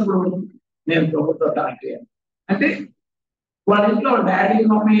తెలిసినప్పుడు నేను ప్రభుత్వం కనెక్ట్ అయ్యాను. అంటే వాళ్ళ ఇంట్లో వాళ్ళ డాడీ,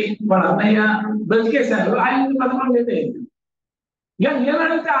 మమ్మీ, వాళ్ళ అన్నయ్య బ్రతికేశారు, ఆయన బతకడం లేదే. ఇక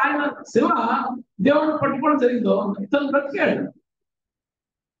ఏమడిగితే ఆయన శివ దేవుడు పట్టుకోవడం జరిగిందో తను బ్రతికాడు.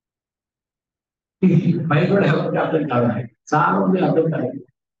 బయట ఎవరికి అర్థం కాదు, చాలా మంది అర్థం కాదు.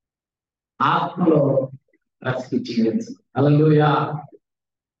 ఆత్మలో బ్రతికించి. హల్లెలూయా.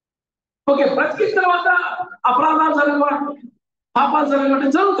 ఓకే, బ్రతికిన తర్వాత అపరాధాలు జరగడం, పాపాలు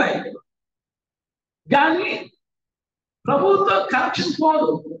జరగడం జరుగుతాయి, కానీ ప్రభువుతో కనెక్షన్ పోదు.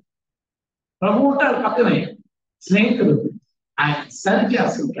 ప్రభు ఉంటాడు పక్కనే, స్నేహితుడు, ఆయన సరి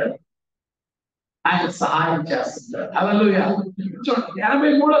చేస్తుంటాడు, ఆయన సహాయం చేస్తుంటాడు. హల్లెలూయా. చూడండి,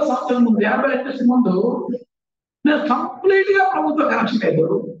 83వ సంవత్సరం ముందు, 82 ముందు నేను కంప్లీట్ గా ప్రభుత్వ కనెక్షన్ లేదు,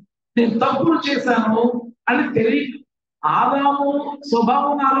 నేను తప్పులు చేశాను అని తెలియ, ఆదాము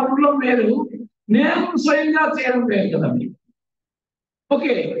స్వభావం నాలో వేరు, నేను స్వయంగా చేయడం లేదు కదండి.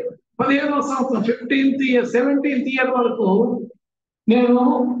 ఓకే, 15వ సంవత్సరం 15th ఇయర్ 17th ఇయర్ వరకు నేను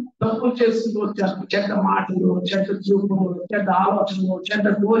తప్పులు చేసుకుంటూ వచ్చాను. చెడ్డ మాటలు, చెడ్డ చూపులు, చెడ్డ ఆలోచనలు, చెడ్డ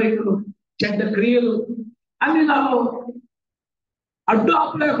కోరికలు, చెడ్డ క్రియలు అన్ని నాలో అడ్డు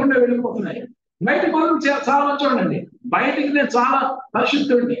ఆపు లేకుండా వెళ్ళిపోతున్నాయి. బయటకు మనం చాలా చూడండి, బయటికి నేను చాలా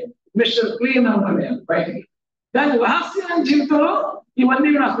పరిశుద్ధుడిని, మిస్టర్ క్లీన్ అనుకున్నాను బయటికి, కానీ రహస్యమైన జీవితంలో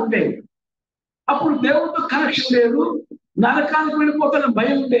ఇవన్నీ నాకు ఉండేవి. అప్పుడు దేవుడితో కనెక్షన్ లేదు, నరకానికి వెళ్ళిపోతున్న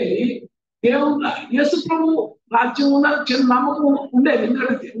భయం ఉండేది. దేవుడు యేసు ప్రభు రాజ్యం ఉన్న చిన్న నమ్మకం ఉండేది,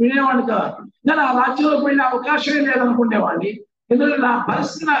 ఎందుకంటే వినేవాడిని కదా, కానీ ఆ రాజ్యంలో పోయిన అవకాశమే లేదనుకునేవాడిని, ఎందుకంటే నా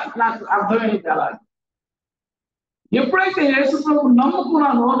పరిస్థితి నాకు అర్థమైంది కదా. ఎప్పుడైతే యేసు ప్రభు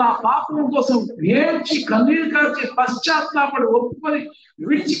నమ్ముకున్నానో, నా పాపం కోసం ఏడ్చి కన్నీరు కార్చి పశ్చాత్తాపడి ఒప్పుకొని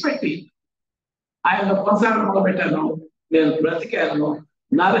విడిచిపెట్టి ఆయన కొనసాగడం మొదలుపెట్టాను. నేను బ్రతికాను,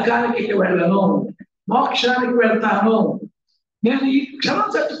 నరకానికి వెళ్ళను, మోక్షానికి వెళ్తాను, నేను ఈ క్షణం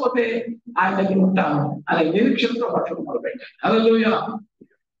చచ్చిపోతే ఆయన దగ్గర ఉంటాను అనే నిరీక్షణతో బతకడం మొదలుపెట్టాను. హల్లెలూయా.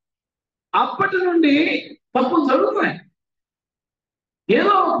 అప్పటి నుండి తప్పులు జరుగుతున్నాయి,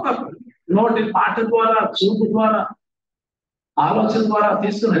 ఏదో ఒక తప్పు, నోటి మాట ద్వారా, చూపు ద్వారా, ఆలోచన ద్వారా,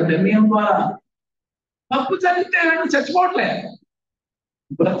 తీసుకున్న నిర్ణయం ద్వారా తప్పు జరిగితే చచ్చిపోవట్లే,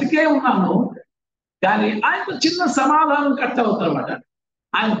 బ్రతికే ఉన్నాను. కానీ ఆయనకు చిన్న సమాధానం కట్ అవుతారన్నమాట.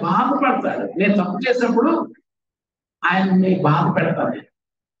 ఆయన బాధపడతాడు, నేను తప్పు చేసినప్పుడు ఆయన్ని బాధ పెడతాను.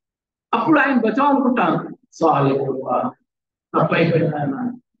 అప్పుడు ఆయన బతమాలనుకుంటాను, సారీ తప్పు అయిపోయింది ఆయన,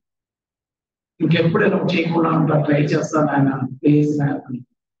 ఇంకెప్పుడు ఇలా చేయకుండా ఉంటా, ట్రై చేస్తాను ఆయన, ప్లీజ్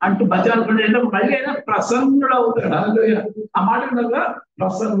అంటూ బతమాలనుకుంటే మళ్ళీ అయినా ప్రసన్నుడు అవుతాడు. హల్లెలూయా. ఆ మాట విన్నాక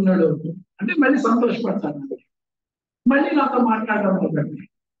ప్రసన్నుడు అంటే మళ్ళీ సంతోషపడతాను, మళ్ళీ నాతో మాట్లాడడం మొదలుపెట్టి.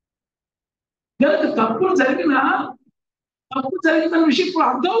 కనుక తప్పు జరిగిన విషయం ఇప్పుడు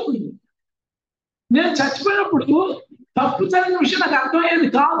అర్థం అవుతుంది. నేను చచ్చిపోయినప్పుడు తప్పు జరిగిన విషయం నాకు అర్థమయ్యేది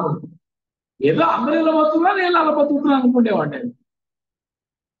కాదు. ఏదో అందరూ ఇలా బతుకుతున్నా నేను అలా బతుకుతున్నాను అనుకునేవాడిని. నేను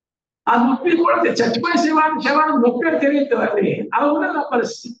ఆ నొప్పి కూడా చచ్చిపోయే శవానికి నొప్పి అని తెలియదు అది. అలా ఉండదు నా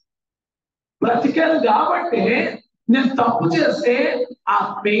పరిస్థితి. బ్రతికాను కాబట్టి నేను తప్పు చేస్తే ఆ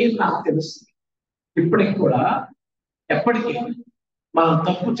పెయిన్ నాకు తెలుస్తుంది. ఇప్పటికి కూడా ఎప్పటికీ మనం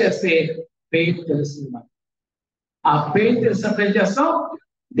తప్పు చేస్తే పెయిన్ తెలుస్తుంది మనకు. ఆ పెయిన్ తెలిసినప్పుడు ఏం చేస్తాం?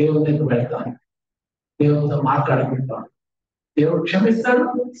 దేవుని దగ్గర వెళ్తాం, దేవునితో మాట్లాడుకుంటాం, దేవుడు క్షమిస్తాడు,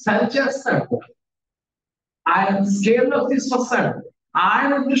 సరిచేస్తాడు, ఆయన స్కేల్లో తీసుకొస్తాడు.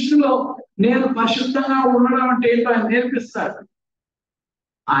 ఆయన దృష్టిలో నేను పరిశుద్ధంగా ఉండడం అంటే ఏంటో ఆయన నేర్పిస్తాడు.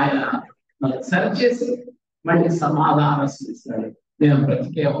 ఆయన మనకు సరిచేసి మళ్ళీ సమాధానం ఇస్తాడు. నేను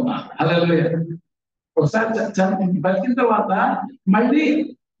బ్రతికే ఉన్నాను. హల్లెలూయా. ఒకసారి బ్రతికిన తర్వాత మళ్ళీ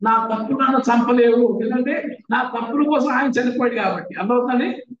నా తప్పు నన్ను చంపలేవు, ఎందుకంటే నా తప్పుల కోసం ఆయన చనిపోయాడు కాబట్టి. అర్థమవుతుంది?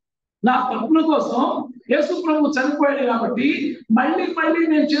 నా తప్పుల కోసం యేసు ప్రభు చనిపోయాడు కాబట్టి మళ్ళీ మళ్ళీ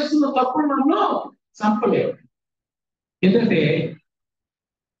నేను చేస్తున్న తప్పులు నన్ను చంపలేవు. ఎందుకంటే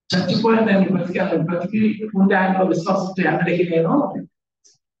చచ్చిపోయిన నేను బ్రతికి ఉండే ఆయనలో విశ్వాసంతో ఎక్కడికి నేను.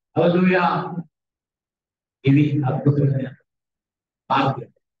 హల్లెలూయా. ఇది అద్భుతమైన భాగ్యం.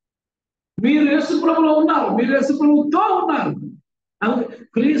 మీరు యేసు ప్రభువులో ఉన్నారు, మీరు యేసు ప్రభువుతో ఉన్నారు.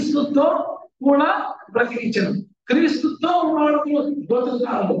 క్రీస్తుతో కూడా బ్రతికించను. క్రీస్తుతో ఉన్నవాళ్ళకు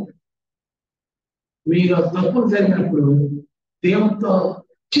బ్రతుకుతారు. మీరు తప్పులు జరిగినప్పుడు దేవునితో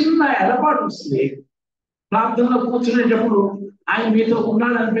చిన్న ఎడబాటు వస్తుంది. ప్రార్థనలో కూర్చునేటప్పుడు ఆయన మీతో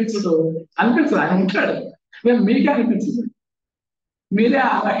ఉన్నాడు అనిపించదు. ఆయన ఉంటాడు, మేము మీకే అనిపించదు. మీరే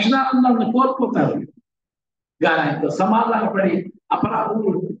ఆ లక్షణాలను కోల్పోతారు. కానీ ఆయనతో సమాధానపడి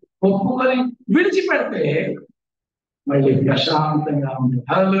అపరాధులు ఒప్పుకొని విడిచిపెడితే మళ్ళీ ప్రశాంతంగా ఉంటుంది.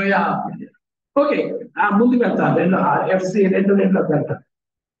 హల్లెలూయా. ఓకే, ముందుకు వెళ్తాను. FC 2:2 వెళ్తాను.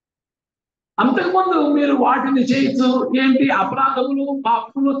 అంతకుముందు మీరు వాటిని చేయొచ్చు. ఏంటి? అపరాధములు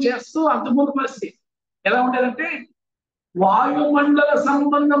పాపములు చేస్తూ అంతకుముందు పరిస్థితి ఎలా ఉండేదంటే వాయుమండల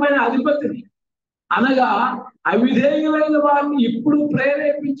సంబంధమైన అధిపతిని, అనగా అవిధేయులైన వారిని ఇప్పుడు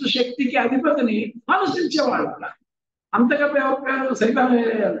ప్రేరేపించు శక్తికి అధిపతిని అనుసరించేవాడు. అంతగా పేరు సైతం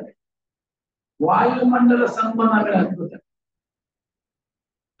వాయుమండల సంబంధమైన అధిపతి,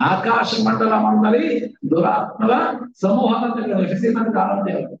 ఆకాశ మండలం అందరి దురాత్మల సమూహాలను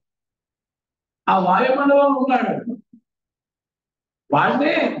కాలం. ఆ వాయుమండలం ఉన్నాడు.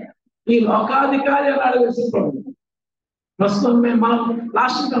 వాడినే ఈ లోకాధికారి అన్నాడు యేసు ప్రభు. ప్రస్తుతం మనం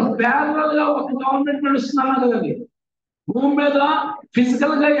లాస్ట్ ప్యారలల్ గా ఒక గవర్నమెంట్ నడుస్తున్నాం కదండి. భూమి మీద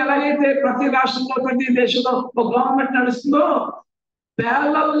ఫిజికల్ గా ఎలాగైతే ప్రతి రాష్ట్రంలో ప్రతి దేశంలో ఒక గవర్నమెంట్ నడుస్తుందో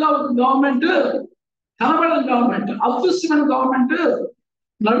ప్యారలల్ గా ఒక గవర్నమెంట్, కనబడని గవర్నమెంట్, అదృశ్యమైన గవర్నమెంట్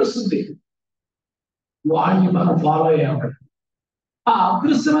నడుస్తుంది. వాడిని మనం ఫాలో అయ్యాము. ఆ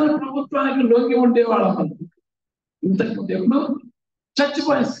అదృశ్యమైన ప్రభుత్వానికి లొంగి ఉండేవాళ్ళం మనం. ఇంతకుముందు ఎప్పుడు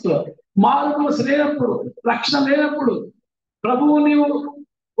చచ్చిపోయిన స్థితిలో, మారుమనసు లేనప్పుడు, రక్షణ లేనప్పుడు, ప్రభువు నీవు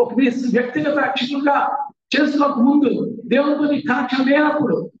ఒక వ్యక్తిగత రక్షకులుగా చేసుకోక ముందు, దేవునితో నీ కనెక్షన్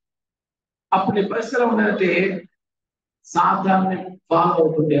లేనప్పుడు, అప్పుడు నీ పరిస్థితి ఉండదంటే సాతాన్ని ఫాలో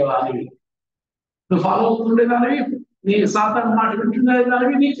అవుతుండేవాడివి. నువ్వు ఫాలో అవుతుండేదానివి, నీ సాతాను మాట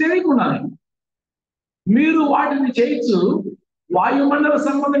వింటుండేదానివి, నీకు తెలియకుండా. మీరు వాటిని చేయొచ్చు. వాయుమండల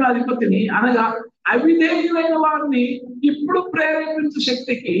సంబంధమైన అధిపతిని, అనగా అవిధేయులైన వారిని ఇప్పుడు ప్రేరేపించే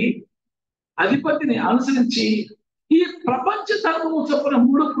శక్తికి అధిపతిని అనుసరించి ఈ ప్రపంచ ధర్మము చొప్పున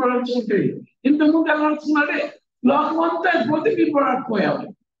 3 ప్రొడక్ట్స్ ఉంటాయి. ఇంతకుముందు ఎలా నడుస్తున్నాడే లోకమంతా పోతే మీరు ప్రొడక్ట్ పోయాము.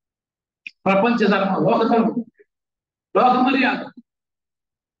 ప్రపంచ ధర్మం, లోక ధర్మం, లోక మర్యాద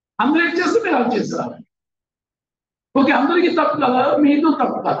అందరూ ఏం చేస్తే మీరు అది చేస్తారు. ఓకే, అందరికీ తప్పు కదా, మీతో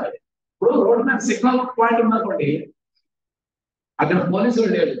తప్పు కదా. ఇప్పుడు రోడ్డు మీద సిగ్నల్ పాయింట్ ఉన్నటువంటి అక్కడ పోలీసులు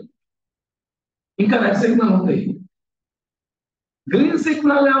లేడు, ఇంకా రెడ్ సిగ్నల్ ఉంది. గ్రీన్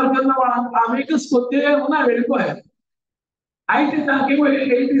సిగ్నల్ ఎవరికన్నా ఆ వెహికల్స్ కొద్దిగా ఉన్నా వెళ్ళిపోయారు. అయితే దానికేమో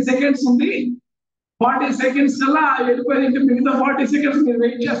 80 సెకండ్స్ ఉంది. 40 సెకండ్స్ కల్లా వెళ్ళిపోయి మిగతా 40 సెకండ్స్ మీరు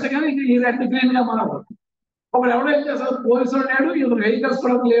వెయిట్ చేస్తే కానీ ఈ రెడ్ గ్రీన్ గా మనం ఒకడు ఎవడో ఏం చేస్తారు, పోలీసులు లేడు, ఇద్దరు వెహికల్స్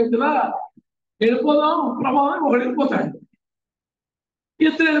కూడా లేవు కదా, వెళ్ళిపోదాం ప్రమాదం, ఒకడు వెళ్ళిపోతాడు,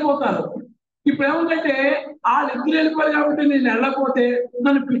 ఇద్దరు వెళ్ళిపోతారు. ఇప్పుడు ఏముందంటే వాళ్ళిద్దరు వెళ్ళిపోయారు కాబట్టి నేను వెళ్ళకపోతే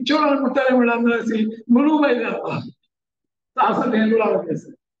నన్ను పిచ్చోడు అనుకుంటారు వీళ్ళందరూ వేసి మునుగు బయలుదేరుతా. అసలు నేను కూడా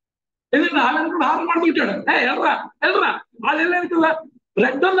ఆలోచిస్తాను. ఎందుకంటే ఆయన కూడా హారం పడుతుంటాడు, ఎల్రా ఎల్రా, వాళ్ళు వెళ్ళారు కదా,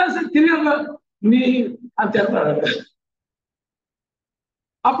 రెడ్ ఉన్నా సరే తిరిగి నీ అని చెప్తాడు.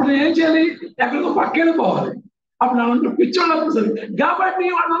 అప్పుడు నేను ఏం చేయాలి? ఎక్కడికో పక్కనే పోవాలి. అప్పుడు నన్ను పిచ్చోడు అనిపిస్తుంది కాబట్టి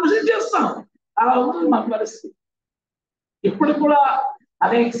వాళ్ళు అనుసరించేస్తాం. అలా ఉంటుంది మన పరిస్థితి. ఇప్పుడు కూడా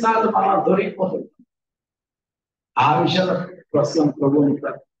అనేక సార్లు మనం దొరికిపోతుంది. ఆ విషయంలో ప్రస్తుతం ప్రభువుని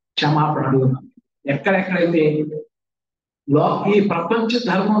క్షమాపణ అడుగుతున్నాం. ఎక్కడెక్కడైతే ఈ ప్రపంచ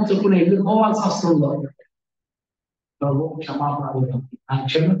ధర్మం చొప్పున ఎన్నుకోవాల్సి వస్తుందో ప్రభు క్షమాపణ ఆయన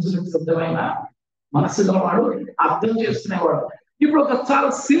క్షమించడానికి సిద్ధమైన మనసు గలవాడు, అర్థం చేసుకునేవాడు. ఇప్పుడు ఒక చాలా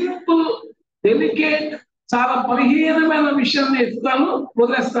సింపుల్, డెలికేట్, చాలా బలహీనమైన విషయాన్ని ఎత్తుతాను,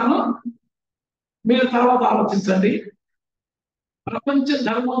 వదిలేస్తాను, మీరు తర్వాత ఆలోచించండి. ప్రపంచ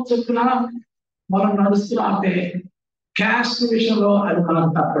ధర్మం చొప్పున మనం నడుస్తున్నాం అంటే క్యాస్ట్ విషయంలో అది మనం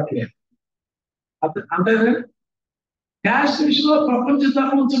తప్పట్లేదు. అంటే క్యాస్ట్ విషయంలో ప్రపంచ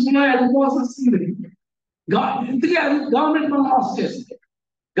ధర్మం చొప్పున ఎదుర్కోవాల్సి వస్తుంది. ఇంతకీ అది గవర్నమెంట్ మనం మోసం చేస్తుంది.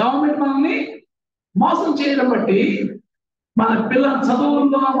 గవర్నమెంట్ మనల్ని మోసం చేయడం బట్టి మన పిల్లల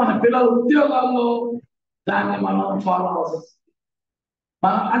చదువుల్లో, మన పిల్లల ఉద్యోగాల్లో దాన్ని మనం ఫాలో అవ్వాల్సి వస్తుంది.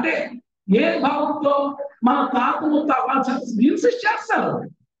 అంటే ఏ భావంతో మన తాత ముత్తాత ఇన్సిస్ట్ చేస్తారు.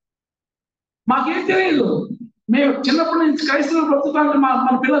 మాకేం తెలియదు, మేము చిన్నప్పటి నుంచి క్రైస్తవులు బ్రతుకుతామని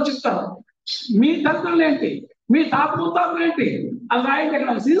మన పిల్లలు చెప్తారు. మీ తల్లిదండ్రులు ఏంటి, మీ తాత ముత్తాతలు ఏంటి, అది రాయండి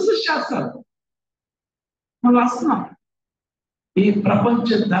ఇక్కడ ఇన్సిస్ట్ చేస్తారు. మనం రాస్తున్నాం. ఈ ప్రపంచ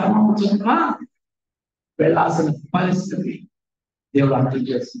ధర్మం చొప్పున వెళ్ళాల్సిన పరిస్థితి దేవుడు అర్థం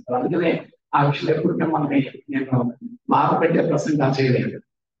చేస్తున్నారు. అందుకనే ఆ విషయంలో ఎప్పుడు మిమ్మల్ని నేను బాధ పెట్టే ప్రసంగా చేయలేదు.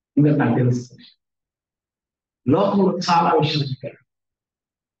 ఇంకా నాకు తెలుస్తుంది లోకంలో చాలా విషయాలు చెప్పారు.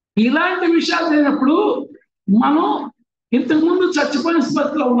 ఇలాంటి విషయాలు లేనప్పుడు మనం ఇంతకుముందు చచ్చిపోయిన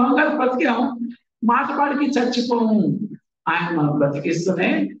స్థితిలో ఉన్నాం, కానీ బ్రతికాం, మాట పాడికి చచ్చిపోము. ఆయన మనం బ్రతికిస్తూనే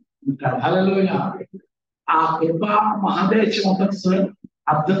ఉంటాడు. హల్లెలూయా. ఆ కృప మహదేశం ఉంటుంది,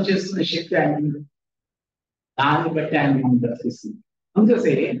 అర్థం చేసుకునే శక్తి ఆయన, దాన్ని బట్టి ఆయన మనం బ్రతికిస్తుంది.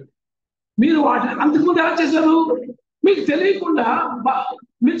 అందుకే మీరు వాటిని అంతకుముందు ఎలా చేశారు, మీకు తెలియకుండా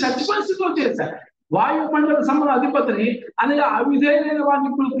మీరు చచ్చిపోయిన స్థితిలో చేశారు. వాయు మండల సంబంధ అధిపతిని అనగా అవిధేయులైన వారిని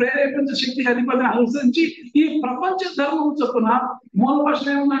ఇప్పుడు ప్రేరేపించే శక్తి అధిపతిని అనుసరించి ఈ ప్రపంచ ధర్మం చొప్పున మూల భాష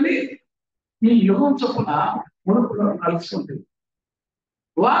ఏముందండి, ఈ యుగం చొప్పున మునుపులో నడుచుకుంటుంది.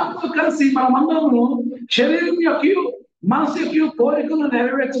 వారితో కలిసి మనమందరము శరీరం యొక్క మనసు యొక్క కోరికలు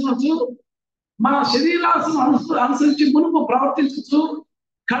నెరవేర్చవచ్చు, మన శరీరాలను అనుసరించి మునుపు ప్రవర్తించవచ్చు,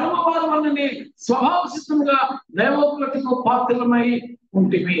 కడమ వారి వల్లని స్వభావ సిద్ధంగా దైవోక్తికు పాత్రమై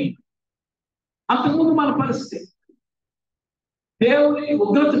ఉంటుంది. అంతకుముందు మన పరిస్థితి దేవుని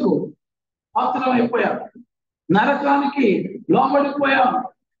ఉగ్రతకు పాత్రం అయిపోయాం, నరకానికి లోబడిపోయాం.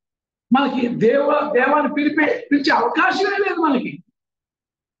 మనకి దేవాన్ని పిలిచే అవకాశమే లేదు మనకి.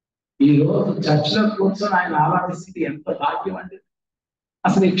 ఈ రోజు చర్చలో కూర్చొని ఆయన ఆరాధిస్తే ఎంత భాగ్యం అండి.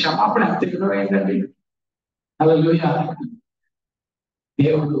 అసలు ఈ క్షమాపణ ఎంత విలువైందండి. హల్లెలూయా.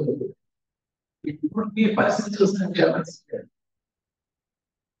 దేవుడు ఇప్పుడు నీ పరిస్థితి చూసిన క్షమిస్తాడు,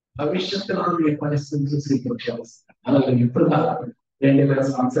 భవిష్యత్తులో నీ పరిస్థితి చూసి ఇప్పుడు క్షమిస్తాడు. అలాగే ఇప్పుడు కాదు,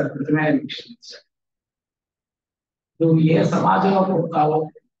 2000 సంవత్సరాల క్రితమే ఆయన క్షమించాడు. నువ్వు ఏ సమాజంలో పుడతావో,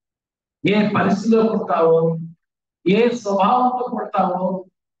 ఏ పరిస్థితిలో పుడతావో, ఏ స్వభావంతో పుడతావో,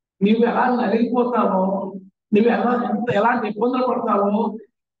 నువ్వు ఎలా నలిగిపోతావో, నువ్వు ఎలాంటి ఇబ్బందులు పడతావో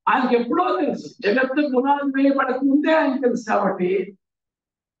ఆయనకి ఎప్పుడో తెలుసు. జగత్తు గుణాలు వేయబడక ముందే ఆయన తెలుసు. కాబట్టి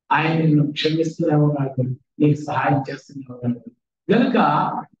ఆయన నిన్ను క్షమిస్తున్నావు, నీకు సహాయం చేస్తున్నావు కనుక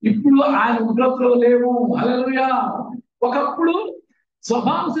ఇప్పుడు ఆయన ఉగ్రతలో లేవు. హల్లెలూయా. ఒకప్పుడు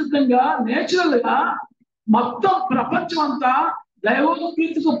స్వభావ సిద్ధంగా, నేచురల్ గా మొత్తం ప్రపంచం అంతా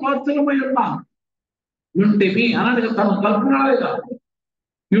దైవోక్తికు పాత్రమై ఉన్నాం. యుంటివి అన్నట్టుగా తన కల్పనలేదా,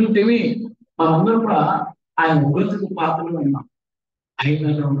 యుంటివి మనందరూ కూడా ఆయన ఉగ్రతకు పాత్రమై ఉన్నాం. ఆయన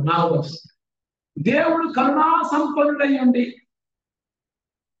నాలుగు దేవుడు కరుణా సంపన్నుడై ఉండి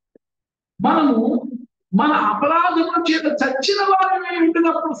మనము మన అపరాధముల చేత చచ్చిన వారమే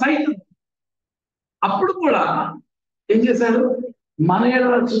ఉంటున్నప్పుడు సైతం అప్పుడు కూడా ఏం చేశాడు, మన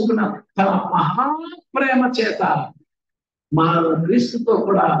ఎడల చూపిన తన మహాప్రేమ చేత మన క్రీస్తుతో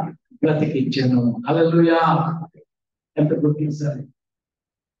కూడా బ్రతికించాను. హల్లెలూయా. ఎంత గుర్తించాలి.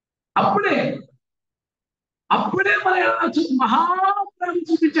 అప్పుడే మన మహాప్రేమ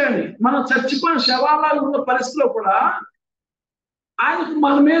చూపించండి. మనం చచ్చిపోయిన శవాలలో ఉన్న పరిస్థితిలో కూడా ఆయనకు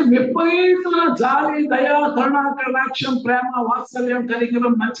మన మీద విపరీతమైన జాలి, దయా, కరుణ, కటాక్షం, ప్రేమ, వాత్సల్యం,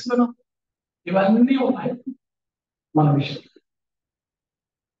 కనికరం, మంచితనం ఇవన్నీ ఉన్నాయి మన విషయం.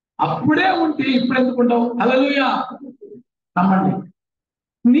 అప్పుడే ఉంటే ఇప్పుడు ఎందుకు ఉండవు. హల్లెలూయా. నమ్మండి.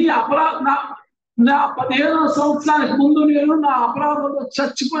 నీ నా 15వ సంవత్సరానికి ముందు నేను నా అపరాధంలో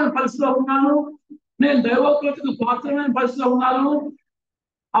చచ్చిపోయిన పరిస్థితిలో ఉన్నాను, నేను దైవోక్తికి పాత్రమైన పరిస్థితిలో ఉన్నాను.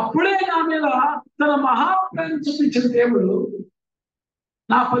 అప్పుడే నా మీద తన మహాప్రేమ చూపించిన దేవుడు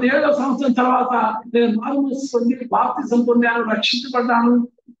నా 17వ సంవత్సరం తర్వాత నేను మారుమనస్సు పొంది బాప్తిసం పొందాను, రక్షించబడ్డాను,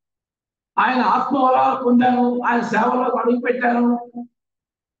 ఆయన ఆత్మవరాలు పొందాను, ఆయన సేవలో అడుగు పెట్టాను,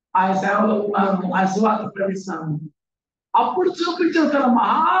 ఆయన సేవలో ఉన్నాను, ఆయన సువార్త ప్రకటిస్తాను. అప్పుడు చూపించిన తన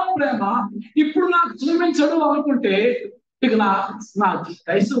మహాప్రేమ ఇప్పుడు నాకు చూపించడు అనుకుంటే ఇక నా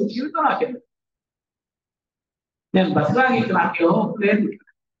క్రైస్తవ జీవితం నాకేం, నేను బతకడానికి నాకేమో లేదు,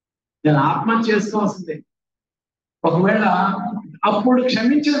 నేను ఆత్మహత్య చేసుకోవాల్సిందే. ఒకవేళ అప్పుడు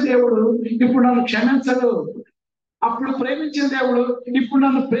క్షమించిన దేవుడు ఇప్పుడు నన్ను క్షమించడు, అప్పుడు ప్రేమించిన దేవుడు ఇప్పుడు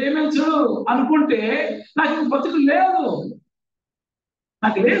నన్ను ప్రేమించడు అనుకుంటే నాకు ఇంక బతుకు లేదు,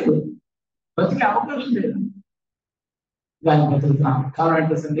 నాకు లేదు, బతికే అవకాశం లేదు. దాన్ని బతుకుతున్నాను.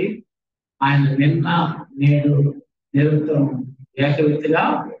 కాబట్టి ఆయన నిన్న నేడు నిరంతరం ఏకవ్యక్తిగా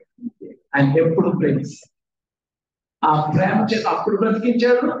ఆయన ఎప్పుడు ప్రేమిస్తాడు. ఆ ప్రేమ చేత అప్పుడు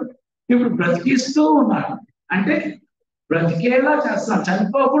బ్రతికించాడు, ఇప్పుడు బ్రతికిస్తూ ఉన్నాడు. అంటే బ్రతికేలా చేస్తున్నాడు,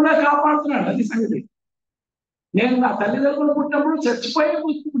 చనిపోకుండా కాపాడుతున్నాడు. అది సంగతి. నేను నా తల్లిదండ్రులు పుట్టినప్పుడు చచ్చిపోయే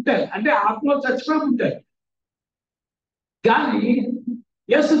పుట్టాను, అంటే ఆత్మలో చచ్చిపోయి పుట్టాను. కానీ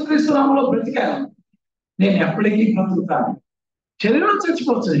యేసుక్రీస్తు నామములో బ్రతికాను. నేను ఎప్పటికీ బ్రతుకుతాను. శరీరం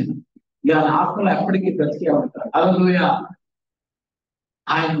చచ్చిపోవచ్చు నేను, ఇవాళ ఆత్మలో ఎప్పటికీ బ్రతికే ఉంటాడు. హల్లెలూయా.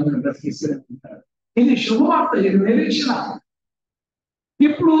 ఆయన బ్రతికిస్తూనే ఉంటాడు. ఇది శుభవార్త, ఇది నిరీక్షణ.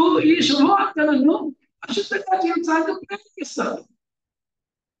 ఇప్పుడు ఈ శుభవార్తలను పరిశుద్ధంగా జీవించడానికి ప్రయత్నిస్తాను.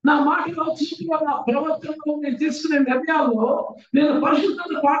 నా మాటలో, చూపులో, నా ప్రవర్తనలో, నేను తీసుకునే నిర్ణయాల్లో నేను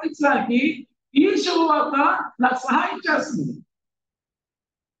పరిశుద్ధతను పాటించడానికి ఈ శుభవార్త నాకు సహాయం చేస్తుంది.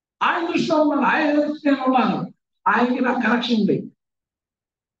 ఆయన దృష్టిలో ఉన్నాను, ఆయన దృష్టి నేను ఉన్నాను, ఆయనకి నాకు కనెక్షన్ ఉంది.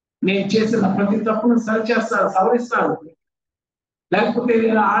 నేను చేసిన ప్రతి తప్పును సరిచేస్తాడు, సవరిస్తాడు. లేకపోతే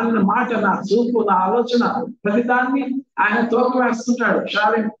నేను ఆడిన మాట, నా చూపు, నా ఆలోచన, ప్రతిదాన్ని ఆయన తోక వేస్తుంటాడు.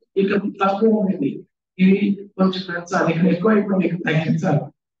 షాలెం ఇక్కడ తక్కువ ఉంది, ఇది కొంచెం పెంచాలి, ఇక్కడ ఎక్కువైపోయింది, ఇక్కడ తగ్గించాలి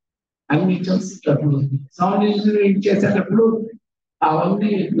అన్ని చూస్తుంటాడు. సౌండ్ ఇంజనీరింగ్ చేసేటప్పుడు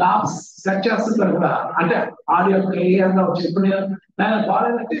అవన్నీ లాబ్స్ సెట్ చేస్తుంటారు కదా, అంటే ఆడియో క్లియర్ గా వచ్చి ఇప్పుడు నేను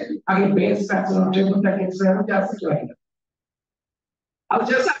బాగాలేదంటే అక్కడ బేస్ పెంచడం, చెప్పు తగ్గించడం చేస్తుంటారు. అలా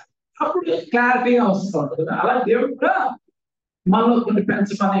చేస్తా అప్పుడు క్లారిటీగా వస్తూ ఉంటుంది కదా. అలా దేవుడు కూడా మనలో కొన్ని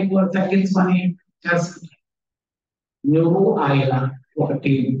పెంచమని, తగ్గించమని చేస్తుంటాడు. నువ్వు ఆయన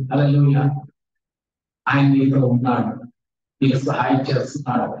ఒకటి. హల్లెలూయా. ఆయన నీతో ఉన్నాడు, నీకు సహాయం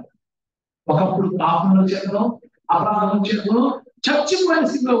చేస్తున్నాడు. ఒకప్పుడు పాపంలో చేతను, అపరాధంలో చేతను చచ్చిపోయిన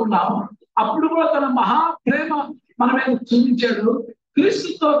స్థితిలో ఉన్నాము. అప్పుడు కూడా తన మహాప్రేమ మన మీద చూపించాడు,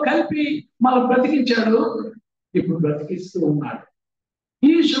 క్రీస్తుతో కలిపి మనం బ్రతికించాడు, ఇప్పుడు బ్రతికిస్తూ ఉన్నాడు.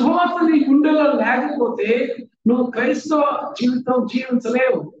 ఈ శుభవార్త నీ గుండెలో లేకపోతే నువ్వు క్రైస్తవ జీవితం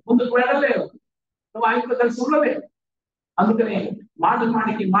జీవించలేవు, ముందుకు వెళ్ళలేవు, నువ్వు ఆయనతో కలిసి ఉండలేవు. అందుకని మాటి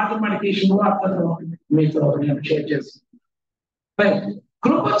మాటికి శుభవార్తను మీతో నేను షేర్ చేస్తున్నాను.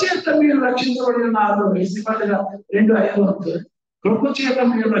 కృప చేత మీరు రక్షించబడి ఉన్నారు. 2:5 కృప చేత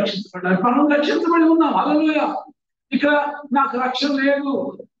మీరు రక్షించబడ్డారు. మనం రక్షించబడి ఉన్నాం. హల్లెలూయా. ఇక్కడ నాకు రక్షణ లేదు,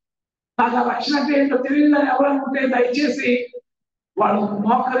 నాకు ఆ రక్షణ అంటే ఏంటో తెలియదు అని ఎవరనుకుంటే దయచేసి వాళ్ళు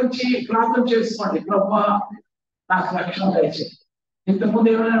మోకరించి ప్రార్థన చేసుకోండి. ప్రభువా నాకు రక్షణ దయచేసి. ఇంతకుముందు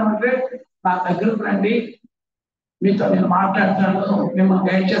ఏమైనా అంటే నా దగ్గరకు రండి, మీతో నేను మాట్లాడతాను, మిమ్మల్ని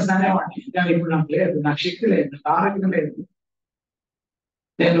గైడ్ చేస్తానేవాడిని. కానీ ఇప్పుడు నాకు లేదు, నాకు శక్తి లేదు, నాకు ఆరోగ్యం లేదు,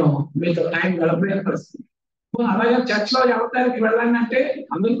 నేను మీతో టైం గడపలేని పరిస్థితి. అలాగే చర్చ్ లో ఎవరికి వెళ్ళాలి అంటే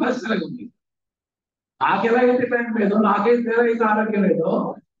అందరి పరిస్థితి అలాగే ఉంది. నాకు ఎలాగైతే టైం లేదు, నాకైతే ఎలాగైతే ఆరోగ్యం లేదో,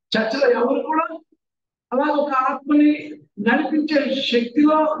 చర్చలో ఎవరు కూడా అలా ఒక ఆత్మని నడిపించే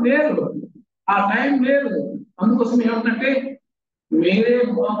శక్తిలో లేరు, ఆ టైం లేదు. అందుకోసం ఏమంటే మీరే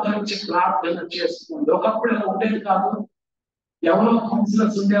మోకరించి ప్రార్థన చేసుకోండి. ఒకప్పుడు ఇలా ఉండేది కాదు. ఎవరో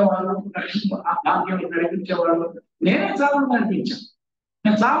కౌన్సిలర్స్ ఉండేవాళ్ళు, రక్షణ భాగ్యం నడిపించేవాళ్ళు. నేనే చాలా మంది నడిపించాను,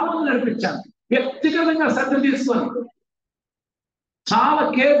 నేను చాలా మంది నడిపించాను. వ్యక్తిగతంగా శ్రద్ధ తీసుకొని, చాలా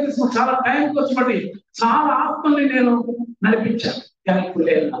కేర్ తీసుకొని, చాలా టైం వచ్చి చాలా ఆత్మని నేను నడిపించాను. కానీ ఇప్పుడు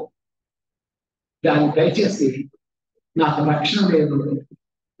లేదు. దాన్ని దయచేసి నాకు రక్షణ లేదు,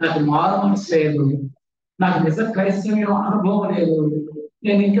 నాకు మారు మనసు లేదు, నాకు నిజ క్రైస్తవ్యం అనుభవం లేదు,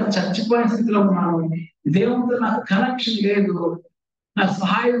 నేను ఇంకా చచ్చిపోయిన స్థితిలో ఉన్నాను, దేవుడితో నాకు కనెక్షన్ లేదు, నాకు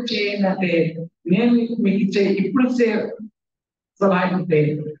సహాయం చేయండి అంటే నేను మీకు ఇచ్చే ఇప్పుడు ఇచ్చే సహాయం ఉంటే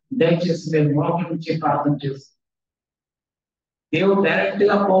దయచేసి నేను మోకరించి ప్రార్థన చేస్తాను. దేవుడు డైరెక్ట్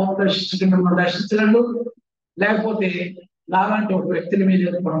గా పవన్ దర్శించుకుని మిమ్మల్ని దర్శించలేడు, లేకపోతే నాలాంటి ఒక వ్యక్తిని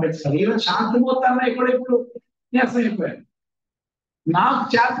మీద పంపించాలి. ఈవెన్ శాంతిమూర్తి కూడా ఇప్పుడు నేసం అయిపోయాను. నాకు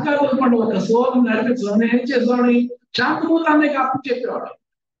చేతకాలు అనుకోండి, ఒక సోదరుని నడిపించడం, నేను ఏం చేసేవాడిని, శాంతిమూర్తి అన్నయ్యకి అప్పు చెప్పేవాడు.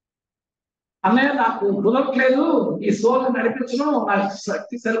 అన్నయ్య నాకు కుదరట్లేదు, ఈ సోదరుని నడిపించడం నాకు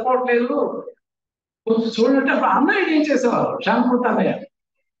శక్తి సరిపోవట్లేదు, కొంచెం చూడంటే అప్పుడు అన్నయ్య ఏం చేసేవారు, శాంతిమూర్తి అన్నయ్య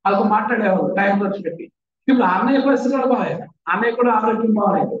వాళ్ళకు మాట్లాడేవారు టైం ఖర్చు పెట్టి. ఇప్పుడు అన్నయ్య పరిస్థితి కూడా బాగాలేదు, అన్నయ్య కూడా ఆరోగ్యం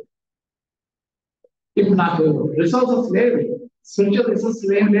బాగాలేదు. ఇప్పుడు నాకు రిసోర్సెస్ లేవు, స్పిరిచువల్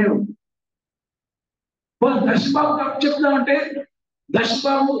రిసోర్సెస్ ఏం లేవు. దర్శబాబు చెప్తామంటే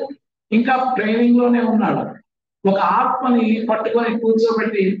దర్శబాబు ఇంకా ట్రైనింగ్ లోనే ఉన్నాడు. ఒక ఆత్మని పట్టుకొని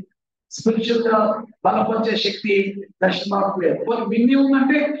కూర్చోబెట్టి స్పిరిచువల్ గా బలపరిచే శక్తి దర్శబాబు లేదు. ఒక మిన్ని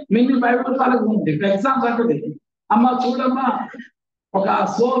ఉందంటే మిన్ని బైబిల్ కాలేజ్ ఉంది. ఎగ్జామ్స్ అంటుంది, అమ్మ చూడమ్మా ఒక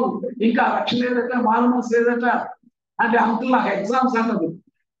సోల్ ఇంకా రక్షణ లేదట, మారుమనసు లేదట అంటే అంకుల్ నాకు ఎగ్జామ్స్ అంటది.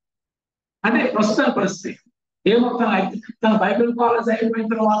 అంటే ప్రస్తుత పరిస్థితి ఏమవుతాను, తన బైబిల్ కాలేజ్ అయిపోయిన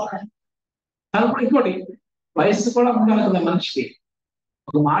తర్వాత తను కూడా ఇంకోటి వయస్సు కూడా ఉండాలి కదా మనిషికి.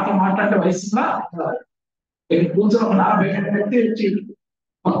 ఒక మాట మాట్లాడే వయసు కూడా కూర్చొని ఒక 40 వ్యక్తి వచ్చి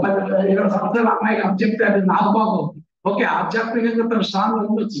ఒక 10-20 సంవత్సరాల అమ్మాయికి చెప్తే అది నాకు బాగుంది. ఓకే, ఆధ్యాత్మికంగా తను స్ట్రాంగ్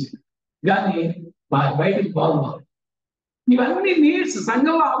ఉండొచ్చు కానీ బయటికి బాగుంది. ఇవన్నీ నీడ్స్,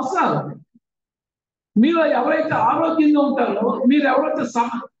 సంఘంలో అవసరాలు. మీరు ఎవరైతే ఆరోగ్యంగా ఉంటారో, మీరు ఎవరైతే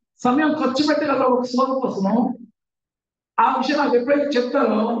సమయం ఖర్చు పెట్టగలరో ఒక సోల్ కోసము, ఆ విషయం నాకు ఎప్పుడైతే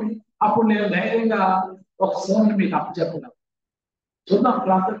చెప్తారో అప్పుడు నేను ధైర్యంగా ఒక సోల్ని మీకు అప్పచెప్పగలను. చూద్దాం,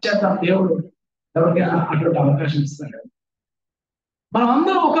 ప్రార్థన చేద్దాం, దేవుడు ఎవరికైనా అటువంటి అవకాశం ఇస్తాడు. మనం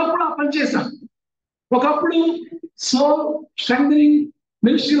అందరం ఒకప్పుడు ఆ పని చేశాం. ఒకప్పుడు సోల్ స్ట్రెంథనింగ్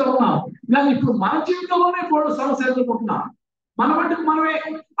మినిస్ట్రీలో ఉన్నాం, కానీ ఇప్పుడు మన జీవితంలోనే కూడా సమస్య ఎదుర్కొంటున్నాం. మన మటుకు మనమే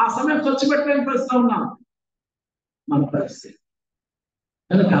ఆ సమయం ఖర్చు పెట్టలేని పరిస్థితి ఉన్నాం. మన పరిస్థితి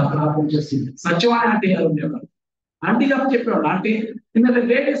కనుక ప్రార్థన చేస్తుంది. సత్యవాణి ఆంటీ గారు ఉండేవారు. ఆంటీ గారు చెప్పేవాడు, ఆంటీ ఎందుకంటే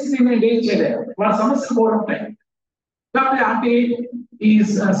లేడీస్ ని నేను ఏం చేయలేదు, వాళ్ళ సమస్యలు కూడా ఉంటాయి. కాబట్టి ఆంటీ ఈ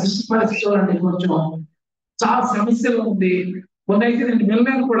శిశు పరిస్థితి చూడండి, కొంచెం చాలా సమస్యలు ఉంది. కొన్ని అయితే నేను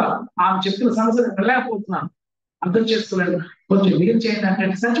వెళ్ళలేను కూడా, ఆమె చెప్పిన సమస్యలు వెళ్ళలేకపోతున్నాను, అర్థం చేసుకోలేదు, కొంచెం మీరు చేయండి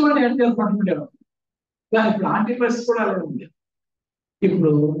అంటే సచివాలయం అంటే పట్టుకుంటాను. కానీ ఇప్పుడు ఆంటీ పరిస్థితి కూడా అలా ఉంది.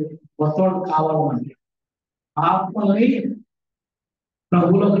 ఇప్పుడు కొత్త వాళ్ళు కావాలండి, ఆత్మల్ని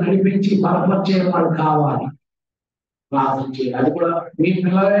ప్రభువులకు నడిపించి బలపరిచే వాళ్ళు కావాలి. ప్రార్థన చేయాలి. అది కూడా మీ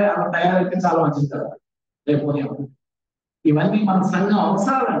పిల్లలే అలా తయారైతే చాలా మంచిది కదా. లేకపోతే ఇవన్నీ మన సంఘం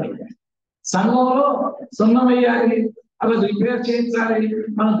అవసరాలండి. సంఘంలో సున్నం వేయాలి, అలా రిపేర్ చేయించాలి,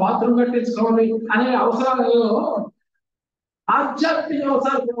 మనం బాత్రూమ్ కట్టించుకోవాలి అనే అవసరాలలో ఆధ్యాత్మిక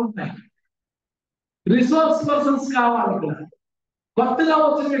అవసరాలు కూడా ఉంటాయి. రిసోర్స్ పర్సన్స్ కావాలి. ఇక్కడ కొత్తగా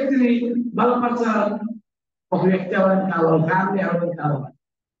వచ్చిన వ్యక్తిని బలపరచాలి. ఒక వ్యక్తి ఎవరైనా కావాలి, ఫ్యామిలీ ఎవరైనా కావాలి.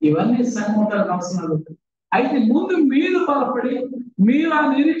 ఇవన్నీ సంఘంలో అవసరాలు. అయితే ముందు మీరు బలపడి, మీరు ఆ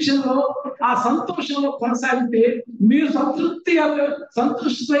నిరీక్షణలో, ఆ సంతోషంలో కొనసాగితే, మీరు సంతృష్టి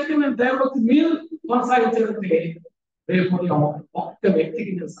మేము దేవుడికి మీరు కొనసాగించగలిగితే రేపు ఒక్క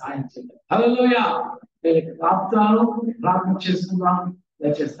వ్యక్తికి నేను సహాయం చేయాలి. హల్లెలూయా. నేను ప్రార్థన చేసుకున్నాను.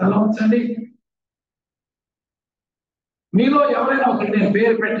 దయచేసి తల ఉంచండి. మీలో ఎవరైనా ఒకటి నేను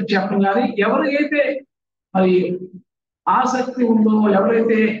పేరు పెట్టి చెప్పను, కానీ ఎవరైతే మరి ఆసక్తి ఉందో,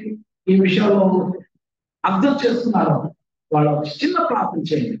 ఎవరైతే ఈ విషయంలో అర్థం చేస్తున్నారో వాళ్ళు చిన్న ప్రార్థన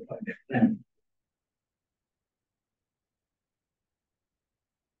చేయండి.